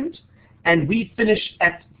behind, and we finish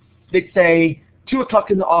at, let's say, 2 o'clock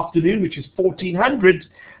in the afternoon, which is 1400,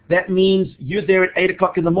 that means you're there at 8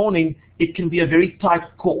 o'clock in the morning. It can be a very tight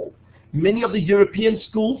call. Many of the European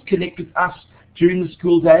schools connect with us during the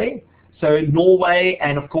school day. So Norway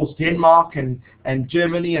and, of course, Denmark and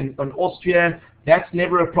Germany and Austria, that's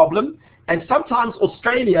never a problem. And sometimes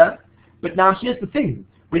Australia, but now here's the thing.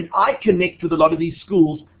 When I connect with a lot of these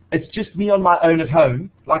schools, it's just me on my own at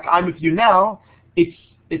home. Like I'm with you now,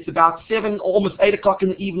 it's about 7, almost 8 o'clock in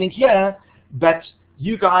the evening here, but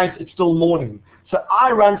you guys, it's still morning. So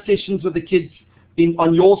I run sessions with the kids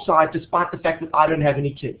on your side, despite the fact that I don't have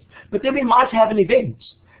any kids. But then we might have an event.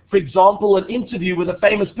 For example, an interview with a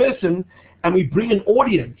famous person, and we bring an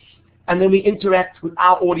audience, and then we interact with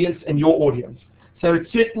our audience and your audience. So it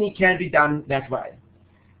certainly can be done that way.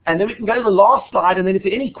 And then we can go to the last slide, and then if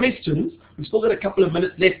there are any questions, we've still got a couple of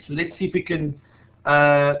minutes left, so let's see if we can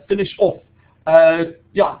finish off.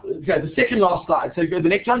 Yeah, okay, the second last slide. So go to the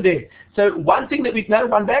next one there. So one thing that we know,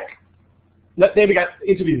 one back. No, there we go,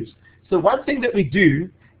 interviews. So one thing that we do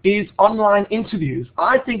is online interviews.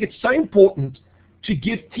 I think it's so important to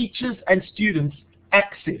give teachers and students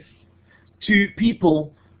access to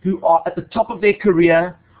people who are at the top of their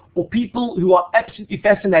career, or people who are absolutely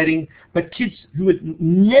fascinating, but kids who would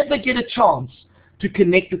never get a chance to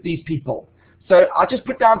connect with these people. So I just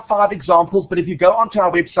put down 5 examples, but if you go onto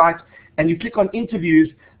our website and you click on interviews,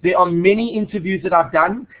 there are many interviews that I've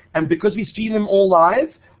done, and because we stream them all live,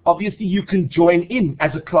 obviously you can join in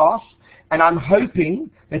as a class, and I'm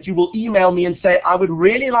hoping that you will email me and say, I would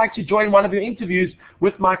really like to join one of your interviews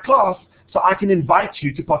with my class so I can invite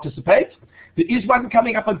you to participate. There is one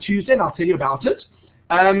coming up on Tuesday, and I'll tell you about it.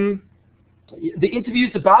 The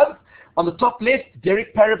interviews above, on the top left,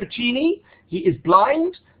 Derek Paravicini. He is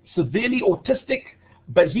blind, severely autistic,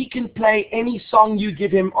 but he can play any song you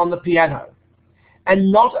give him on the piano.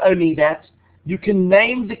 And not only that, you can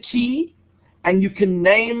name the key, and you can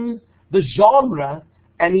name the genre,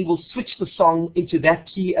 and he will switch the song into that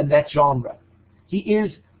key and that genre. He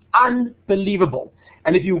is unbelievable.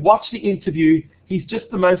 And if you watch the interview, he's just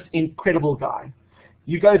the most incredible guy.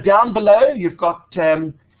 you go down below, you've got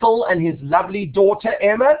Phil and his lovely daughter,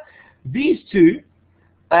 Emma. These two,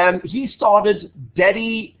 he started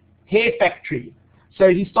Daddy Hair Factory. So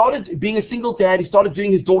he started being a single dad, he started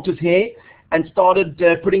doing his daughter's hair and started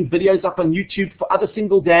putting videos up on YouTube for other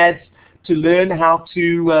single dads to learn how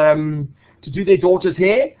to do their daughter's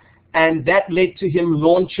hair. And that led to him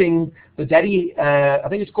launching the Daddy, I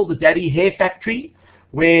think it's called the Daddy Hair Factory,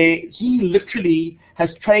 where he literally has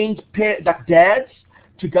trained dads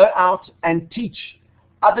to go out and teach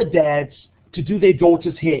other dads to do their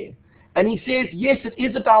daughter's hair. And he says, yes, it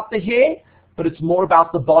is about the hair, but it's more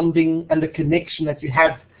about the bonding and the connection that you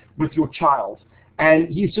have with your child. And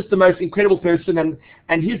he's just the most incredible person,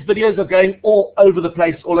 and his videos are going all over the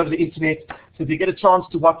place, all over the internet. So if you get a chance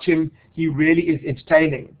to watch him, he really is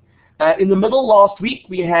entertaining. In the middle last week,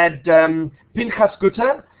 we had Pinchas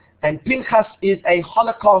Gutter, and Pinchas is a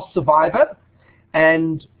Holocaust survivor,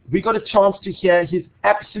 and we got a chance to hear his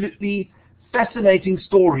absolutely fascinating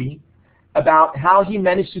story about how he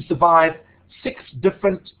managed to survive 6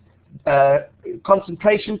 different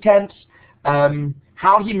concentration camps,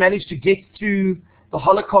 how he managed to get through the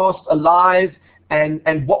Holocaust alive,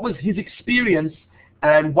 and what was his experience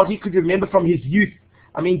and what he could remember from his youth.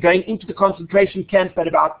 I mean, going into the concentration camp at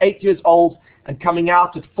about 8 years old and coming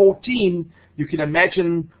out at 14, you can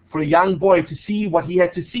imagine for a young boy to see what he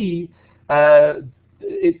had to see,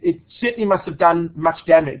 it certainly must have done much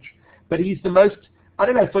damage. But he's the most, I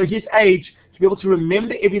don't know, for his age, to be able to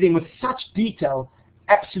remember everything with such detail,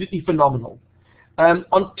 absolutely phenomenal.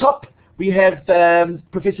 On top, we have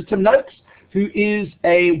Professor Tim Noakes, who is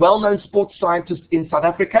a well-known sports scientist in South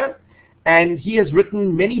Africa, and he has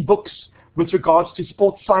written many books with regards to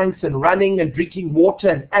sports science and running and drinking water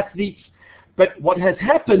and athletes. But what has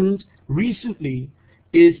happened recently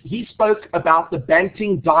is he spoke about the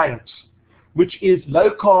Banting diet, which is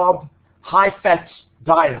low-carb, high-fat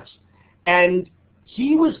diet. And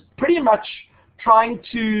he was pretty much trying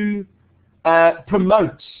to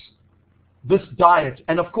promote this diet.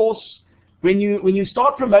 And of course, when you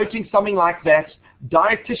start promoting something like that,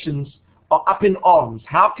 dietitians are up in arms.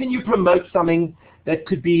 How can you promote something that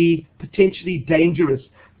could be potentially dangerous?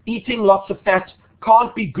 Eating lots of fat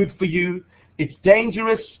can't be good for you. It's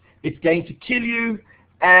dangerous. It's going to kill you.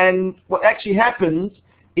 And what actually happens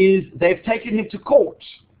is they've taken him to court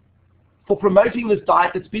for promoting this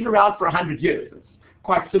diet that's been around for 100 years. It's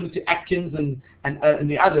quite similar to Atkins and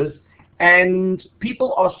the others. And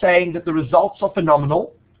people are saying that the results are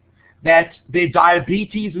phenomenal, that their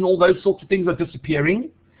diabetes and all those sorts of things are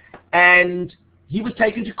disappearing. And he was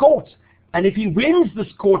taken to court. And if he wins this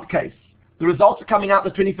court case, the results are coming out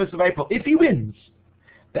the 21st of April. If he wins,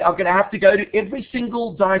 they are going to have to go to every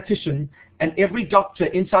single dietitian and every doctor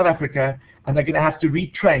in South Africa, and they're going to have to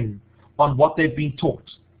retrain on what they've been taught.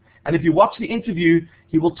 And if you watch the interview,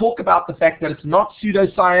 he will talk about the fact that it's not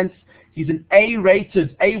pseudoscience. He's an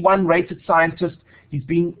A-rated, A1 rated scientist. He's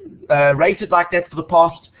been rated like that for the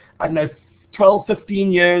past, I don't know, 12,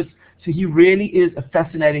 15 years. So he really is a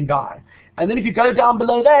fascinating guy. And then if you go down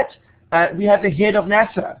below that, we have the head of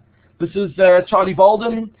NASA. This is Charlie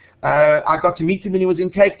Bolden. I got to meet him when he was in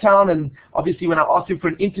Capetown, and obviously when I asked him for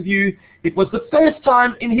an interview, it was the first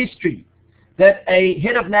time in history that a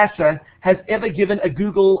head of NASA has ever given a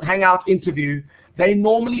Google Hangout interview. They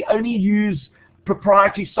normally only use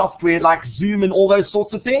proprietary software like Zoom and all those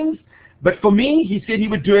sorts of things. But for me, he said he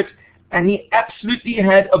would do it, and he absolutely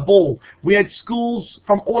had a ball. We had schools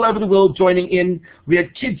from all over the world joining in. We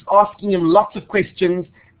had kids asking him lots of questions,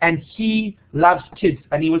 and he loves kids,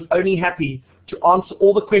 and he was only happy to answer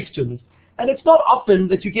all the questions. And it's not often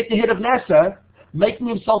that you get the head of NASA making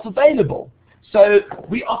himself available. So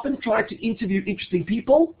we often try to interview interesting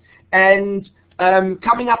people, and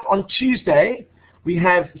coming up on Tuesday, we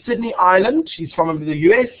have Sydney Island. She's from the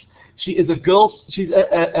US. She is a girl, she's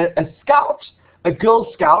a scout, a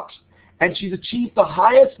Girl Scout, and she's achieved the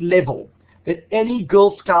highest level that any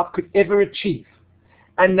Girl Scout could ever achieve.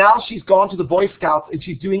 And now she's gone to the Boy Scouts, and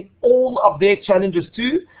she's doing all of their challenges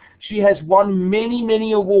too. She has won many,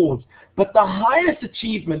 many awards. But the highest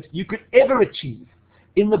achievement you could ever achieve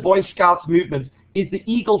in the Boy Scouts movement is the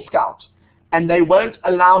Eagle Scout. And they won't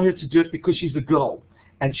allow her to do it because she's a girl.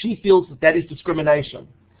 And she feels that that is discrimination.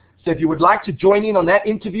 So if you would like to join in on that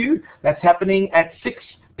interview, that's happening at 6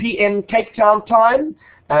 p.m. Capetown time.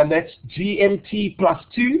 That's GMT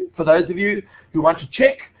 +2 for those of you who want to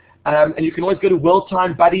check. And you can always go to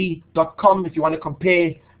worldtimebuddy.com if you want to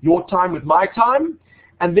compare your time with my time.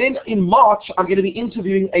 And then in March, I'm going to be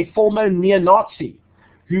interviewing a former neo-Nazi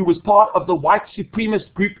who was part of the white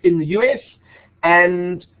supremacist group in the US,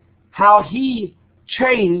 and how he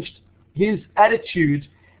changed his attitude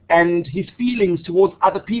and his feelings towards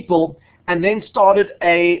other people, and then started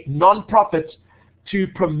a non-profit to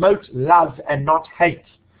promote love and not hate.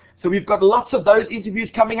 So we've got lots of those interviews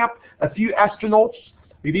coming up, a few astronauts.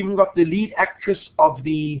 We've even got the lead actress of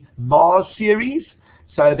the Mars series.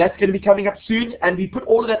 So that's going to be coming up soon. And we put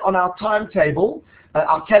all of that on our timetable,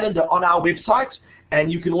 our calendar on our website.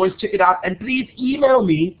 And you can always check it out. And please email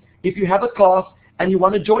me if you have a class and you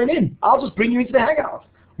want to join in. I'll just bring you into the hangout.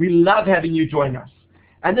 We love having you join us.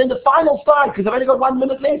 And then the final slide, because I've only got 1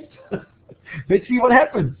 minute left. Let's see what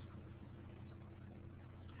happens.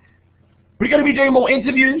 We're going to be doing more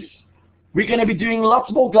interviews. We're going to be doing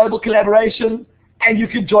lots more global collaboration. And you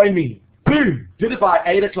can join me. Boom! Did it by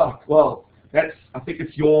 8 o'clock. Well, that's, I think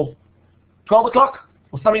it's your 12 o'clock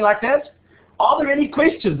or something like that. Are there any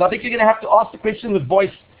questions? I think you're going to have to ask the question with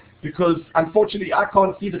voice because, unfortunately, I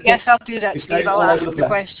can't see the text. Yes, I'll do that, Steve. I'll ask the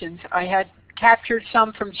questions. I had captured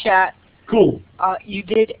some from chat. Cool. You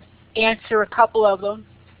did answer a couple of them.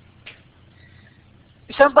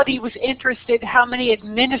 Somebody was interested, how many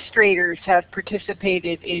administrators have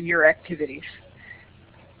participated in your activities?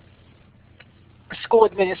 School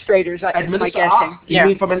administrators, am I guessing? You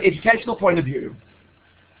mean from an educational point of view?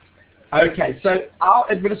 Okay, so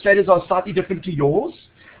our administrators are slightly different to yours.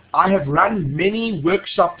 I have run many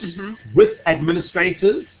workshops with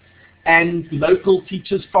administrators and local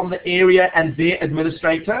teachers from the area and their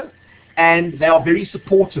administrator, and they are very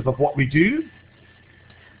supportive of what we do.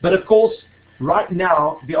 But of course, right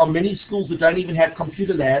now, there are many schools that don't even have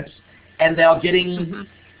computer labs, and they are getting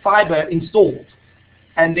fiber installed.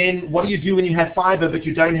 And then what do you do when you have fiber but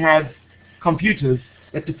you don't have computers?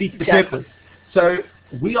 That defeats the purpose. So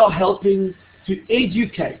we are helping to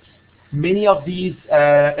educate many of these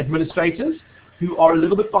administrators who are a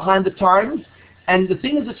little bit behind the times. And the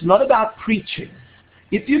thing is, it's not about preaching.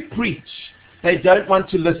 If you preach, they don't want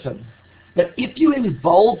to listen. But if you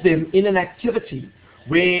involve them in an activity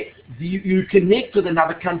where you connect with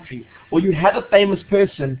another country, or you have a famous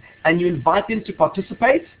person and you invite them to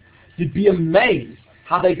participate, you'd be amazed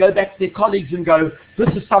how they go back to their colleagues and go, this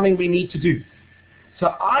is something we need to do.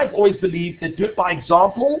 So I've always believed that do it by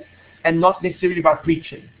example and not necessarily by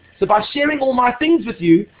preaching. So by sharing all my things with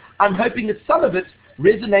you, I'm hoping that some of it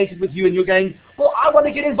resonated with you and you're going, well, I want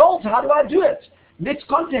to get involved. How do I do it? Let's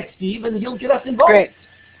contact Steve and he'll get us involved. Great.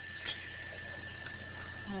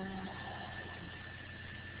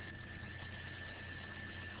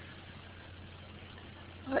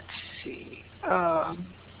 Let's see.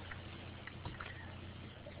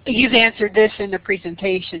 You've answered this in the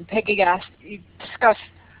presentation. Peggy asked, you discussed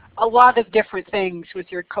a lot of different things with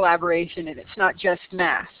your collaboration, and it's not just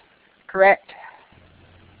math, correct?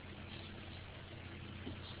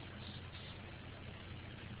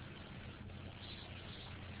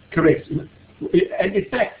 Correct. And in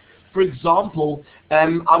fact, for example,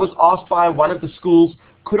 I was asked by one of the schools,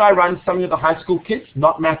 could I run some of the high school kids,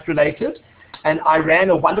 not math related? And I ran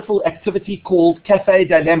a wonderful activity called Cafe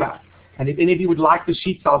Dilemma. And if any of you would like the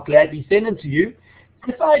sheets, I'll gladly send them to you.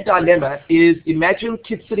 Cafe Dilemma is, imagine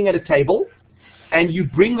kids sitting at a table, and you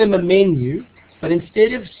bring them a menu, but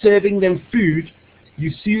instead of serving them food,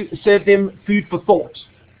 you serve them food for thought.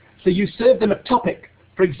 So you serve them a topic,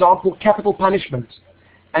 for example, capital punishment,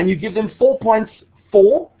 and you give them 4 points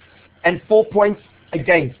for and 4 points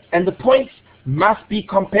against. And the points must be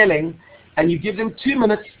compelling, and you give them 2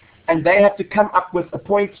 minutes, and they have to come up with a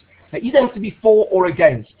point. They either have to be for or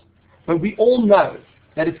against. But we all know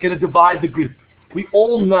that it's going to divide the group. We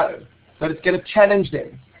all know that it's going to challenge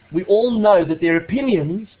them. We all know that their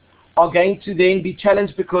opinions are going to then be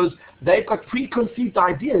challenged because they've got preconceived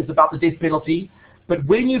ideas about the death penalty. But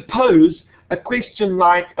when you pose a question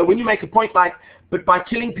like, when you make a point like, but by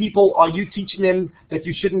killing people, are you teaching them that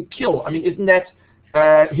you shouldn't kill? I mean, isn't that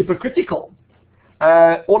hypocritical?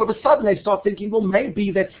 All of a sudden they start thinking, well,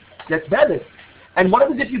 maybe that's valid. And what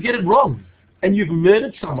happens if you get it wrong and you've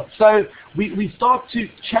murdered someone? So we start to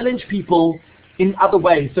challenge people in other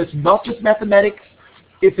ways. So it's not just mathematics.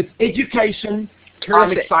 If it's education,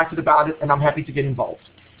 I'm excited about it and I'm happy to get involved.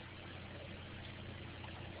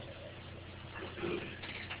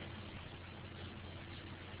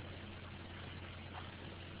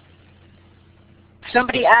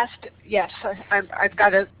 Somebody asked, yes, I've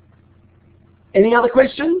got to Any other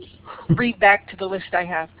questions? read back to the list I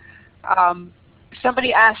have.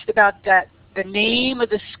 Somebody asked about the name of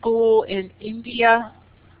the school in India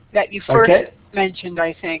that you first mentioned,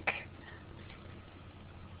 I think.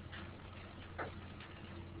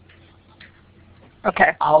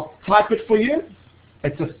 Okay. I'll type it for you.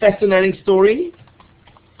 It's a fascinating story.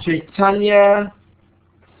 Chaitanya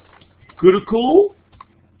Gurukul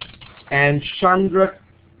and Chandra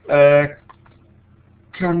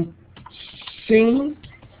Singh,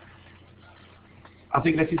 I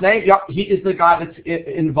think that's his name. Yeah, he is the guy that's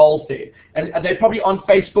involved there. And they're probably on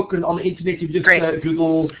Facebook and on the internet. If you just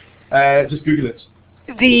Google it.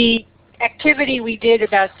 The activity we did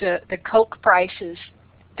about the Coke prices,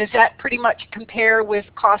 does that pretty much compare with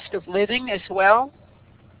cost of living as well?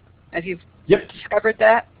 Have you discovered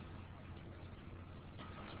that?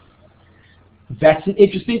 That's an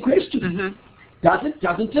interesting question. Mm-hmm.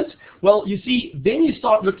 Doesn't it? Well, you see, then you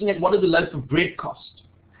start looking at what does a loaf of bread cost.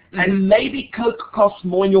 Mm-hmm. And maybe Coke costs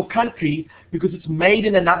more in your country because it's made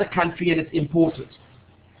in another country and it's imported.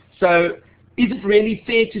 So is it really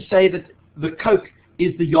fair to say that the Coke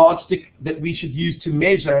is the yardstick that we should use to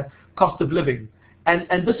measure cost of living?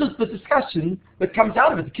 And this is the discussion that comes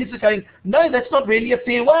out of it. The kids are going, no, that's not really a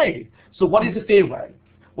fair way. So what is a fair way?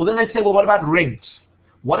 Well, then they say, well, what about rent?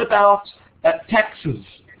 What about taxes?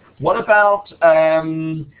 What about, I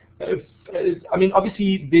mean,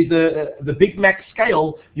 obviously, there's the Big Mac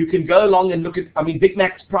scale. You can go along and look at, I mean, Big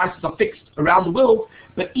Mac's prices are fixed around the world,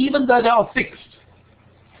 but even though they are fixed,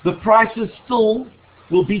 the prices still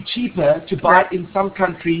will be cheaper to buy it in some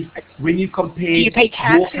countries when you compare Do you pay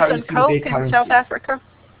taxes on Coke in South Africa?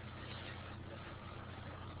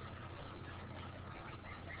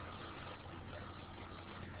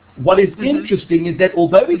 What is interesting is that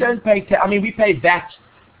although we don't pay tax, I mean, we pay VAT,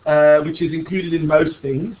 which is included in most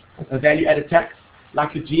things, a value-added tax,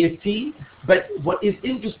 like the GST. But what is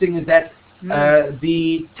interesting is that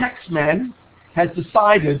the taxman has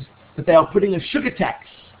decided that they are putting a sugar tax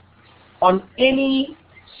on any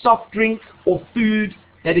soft drink or food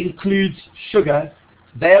that includes sugar.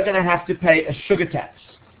 They are going to have to pay a sugar tax.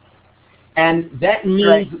 And that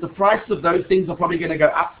means that the price of those things are probably going to go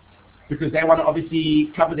up because they want to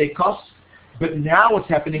obviously cover their costs. But now what's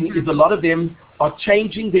happening is a lot of them are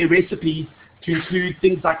changing their recipe to include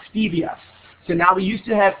things like stevia. So now we used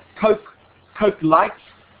to have Coke Light,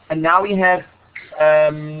 and now we have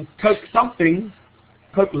Coke something,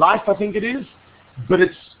 Coke Life I think it is, but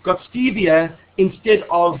it's got stevia instead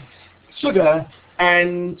of sugar,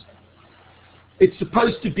 and it's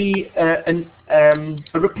supposed to be a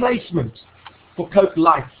replacement for Coke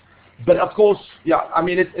Light. But of course, yeah, I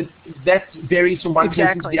mean, that varies from one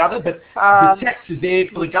person to the other, but the tax is there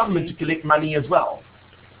for the government to collect money as well.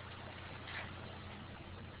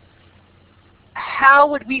 How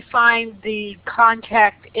would we find the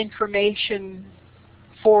contact information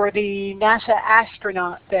for the NASA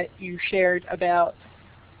astronaut that you shared about?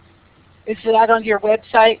 Is that on your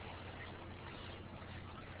website?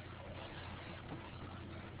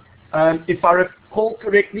 If I recall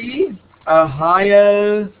correctly,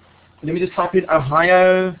 Ohio, let me just type in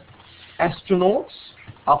Ohio astronauts.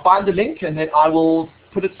 I'll find the link and then I will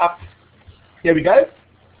put it up. Here we go.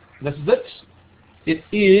 This is it. It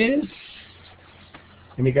is,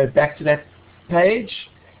 let me go back to that page.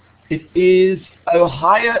 It is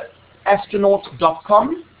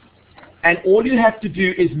ohioastronaut.com, and all you have to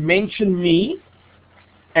do is mention me,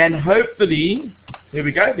 and hopefully, there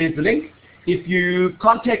we go, there's the link. If you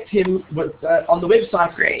contact him with, on the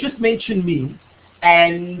website, just mention me,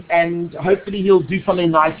 and hopefully he'll do something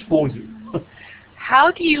nice for you.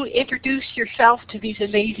 How do you introduce yourself to these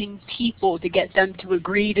amazing people to get them to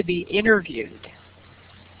agree to be interviewed?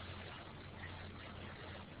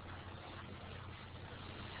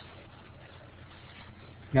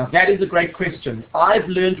 Now that is a great question. I've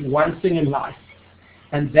learned one thing in life,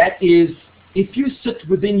 and that is if you sit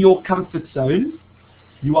within your comfort zone,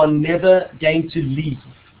 you are never going to leave.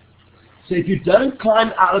 So if you don't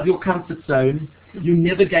climb out of your comfort zone, you're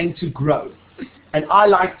never going to grow. And I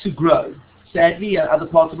like to grow. Sadly, other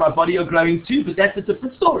parts of my body are growing too, but that's a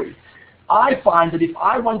different story. I find that if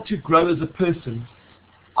I want to grow as a person,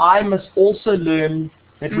 I must also learn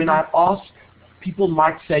that when I ask, people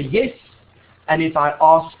might say yes, and if I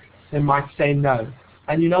ask, they might say no.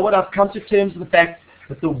 And you know what? I've come to terms with the fact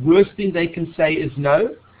that the worst thing they can say is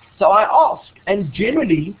no. So I ask. And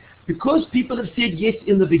generally, because people have said yes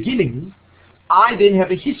in the beginning, I then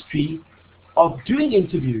have a history of doing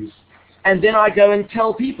interviews. And then I go and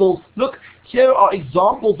tell people, look, here are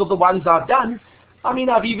examples of the ones I've done. I mean,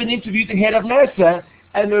 I've even interviewed the head of NASA,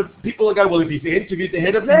 and the people will go, well, if he's interviewed the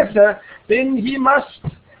head of NASA, then he must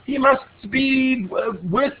be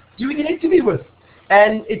worth doing an interview with.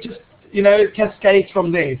 And it just, you know, cascades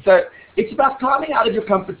from there. So it's about climbing out of your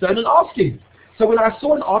comfort zone and asking. So when I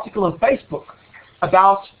saw an article on Facebook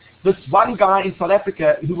about this one guy in South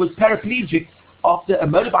Africa who was paraplegic after a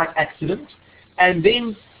motorbike accident, and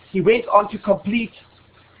then he went on to complete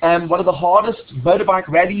one of the hardest motorbike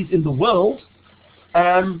rallies in the world,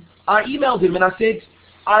 I emailed him and I said,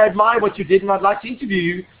 I admire what you did and I'd like to interview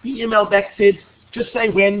you. He emailed back, said, just say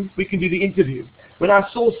when we can do the interview. When I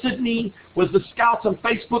saw Sydney was the Scout on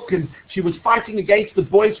Facebook and she was fighting against the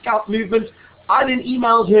Boy Scout movement, I then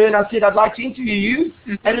emailed her and I said, I'd like to interview you.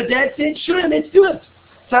 And her dad said, sure, let's do it.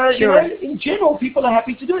 So, you know, in general, people are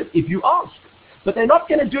happy to do it if you ask. But they're not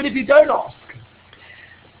going to do it if you don't ask.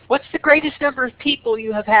 What's the greatest number of people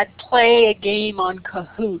you have had play a game on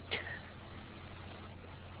Kahoot?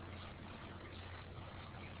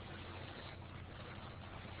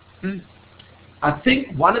 I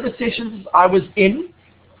think one of the sessions I was in,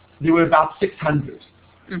 there were about 600.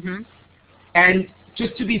 And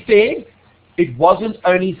just to be fair, it wasn't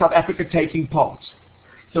only South Africa taking part.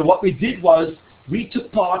 So what we did was we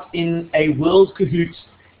took part in a World Kahoot,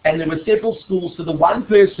 and there were several schools. So the one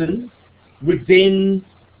person would then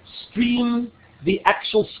stream the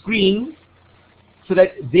actual screen so that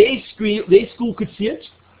their school could see it,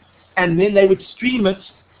 and then they would stream it,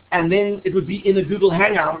 and then it would be in a Google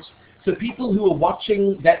Hangout. So people who were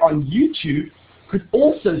watching that on YouTube could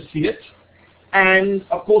also see it. And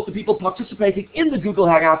of course, the people participating in the Google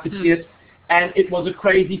Hangout could see it. And it was a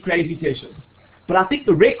crazy, crazy session. But I think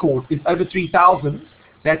the record is over 3,000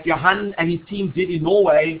 that Johan and his team did in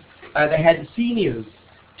Norway. They had seniors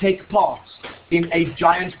take part in a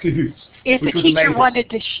giant Kahoot. If the teacher wanted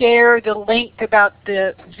to share the link about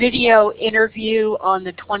the video interview on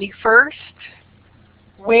the 21st,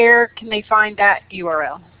 where can they find that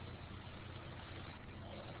URL?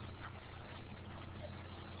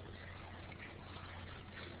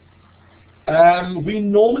 We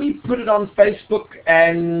normally put it on Facebook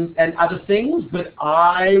and other things, but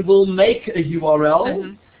I will make a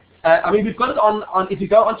URL. I mean, we've got it on, if you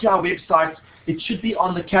go onto our website, it should be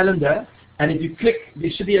on the calendar, and if you click,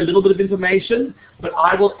 there should be a little bit of information, but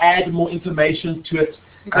I will add more information to it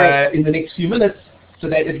in the next few minutes, so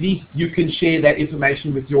that at least you can share that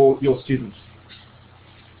information with your students.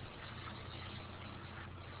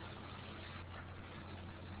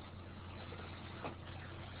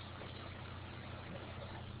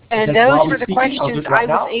 And those were the questions I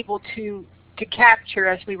was able to capture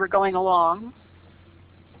as we were going along.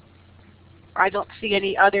 I don't see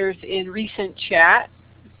any others in recent chat.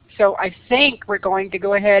 So I think we're going to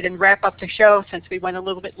go ahead and wrap up the show since we went a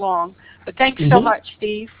little bit long. But thanks so much,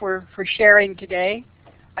 Steve, for sharing today.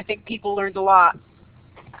 I think people learned a lot.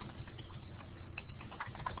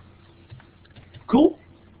 Cool.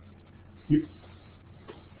 You're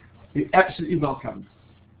absolutely welcome.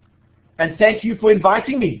 And thank you for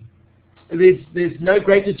inviting me. There's no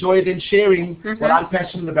greater joy than sharing what I'm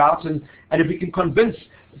passionate about. And if we can convince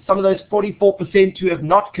some of those 44% who have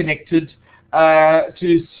not connected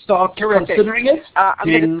to start considering it,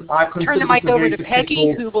 then I consider turn the mic over to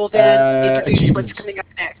Peggy, who will then introduce what's coming up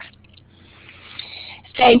next.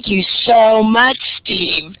 Thank you so much,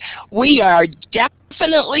 Steve. We are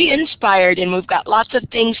definitely inspired, and we've got lots of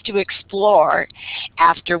things to explore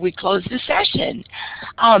after we close the session.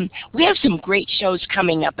 We have some great shows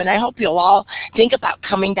coming up, and I hope you'll all think about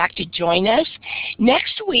coming back to join us.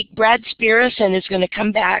 Next week, Brad Spirison is going to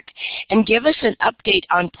come back and give us an update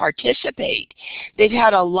on Participate. They've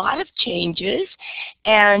had a lot of changes,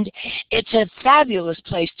 and it's a fabulous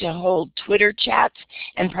place to hold Twitter chats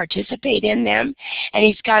and participate in them. And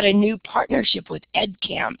he's got a new partnership with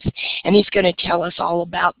EdCamps, and he's going to tell us all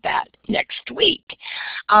about that next week.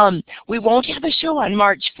 We won't have a show on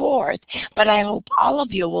March 4th, but I hope all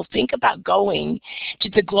of you will think about going to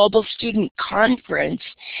the Global Student Conference.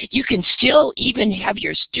 You can still even have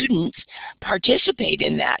your students participate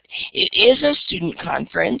in that. It is a student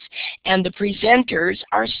conference, and the presenters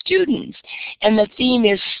are students, and the theme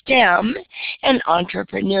is STEM and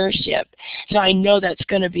entrepreneurship. So I know that's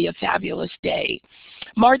going to be a fabulous day.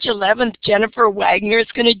 March 11th, Jennifer Wagner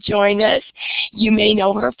is going to join us. You may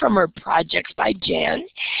know her from her Projects by Jan.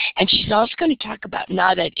 And she's also going to talk about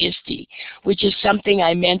Not at ISTE, which is something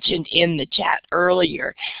I mentioned in the chat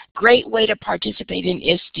earlier. Great way to participate in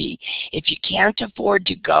ISTE. If you can't afford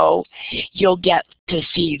to go, you'll get to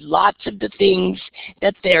see lots of the things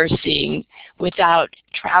that they're seeing without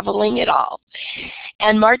traveling at all.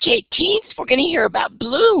 And March 18th, we're going to hear about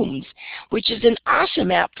Blooms, which is an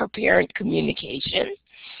awesome app for parent communication.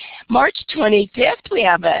 March 25th, we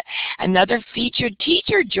have another featured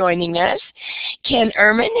teacher joining us. Ken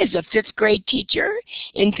Ehrman is a 5th grade teacher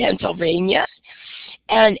in Pennsylvania.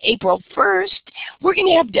 And April 1st, we're going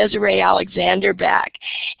to have Desiree Alexander back,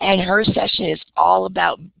 and her session is all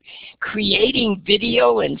about creating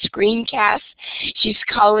video and screencasts. She's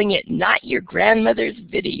calling it Not Your Grandmother's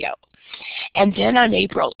Video. And then on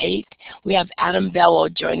April 8th, we have Adam Bello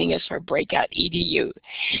joining us for Breakout EDU.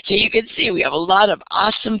 So you can see we have a lot of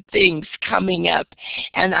awesome things coming up,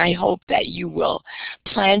 and I hope that you will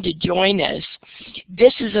plan to join us.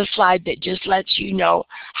 This is a slide that just lets you know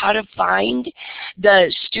how to find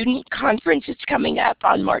the student conference that's coming up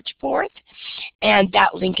on March 4th, and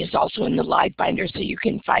that link is also in the live binder, so you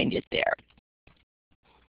can find it there.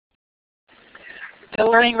 The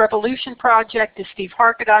Learning Revolution project is Steve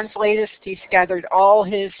Harkadon's latest. He's gathered all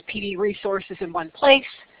his PD resources in one place,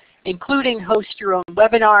 including host your own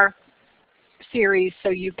webinar series, so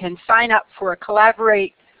you can sign up for a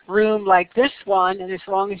Collaborate room like this one, and as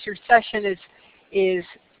long as your session is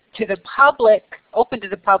to the public, open to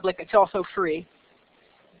the public, it's also free.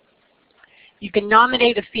 You can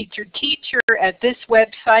nominate a featured teacher at this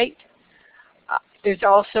website. There's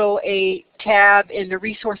also a tab in the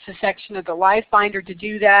resources section of the live binder to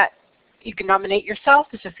do that. You can nominate yourself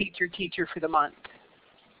as a featured teacher for the month.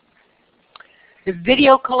 The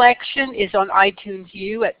video collection is on iTunes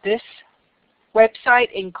U at this website,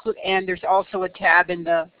 and there's also a tab in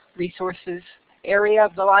the resources area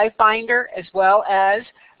of the live binder, as well as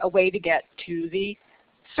a way to get to the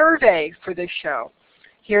survey for this show.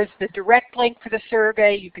 Here's the direct link for the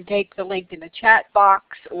survey. You can take the link in the chat box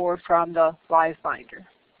or from the live binder.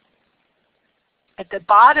 At the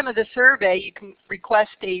bottom of the survey, you can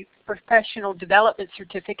request a professional development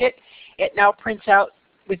certificate. It now prints out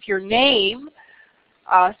with your name,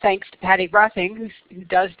 thanks to Patty Ruthing, who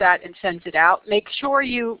does that and sends it out. Make sure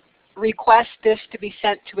you request this to be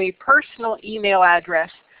sent to a personal email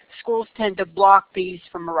address. Schools tend to block these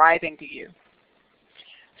from arriving to you.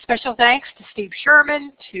 Special thanks to Steve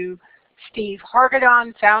Sherman, to Steve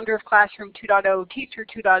Hargadon, founder of Classroom 2.0, Teacher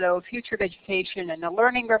 2.0, Future of Education, and the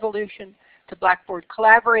Learning Revolution, to Blackboard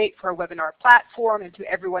Collaborate for a webinar platform, and to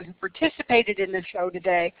everyone who participated in the show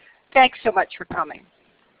today. Thanks so much for coming.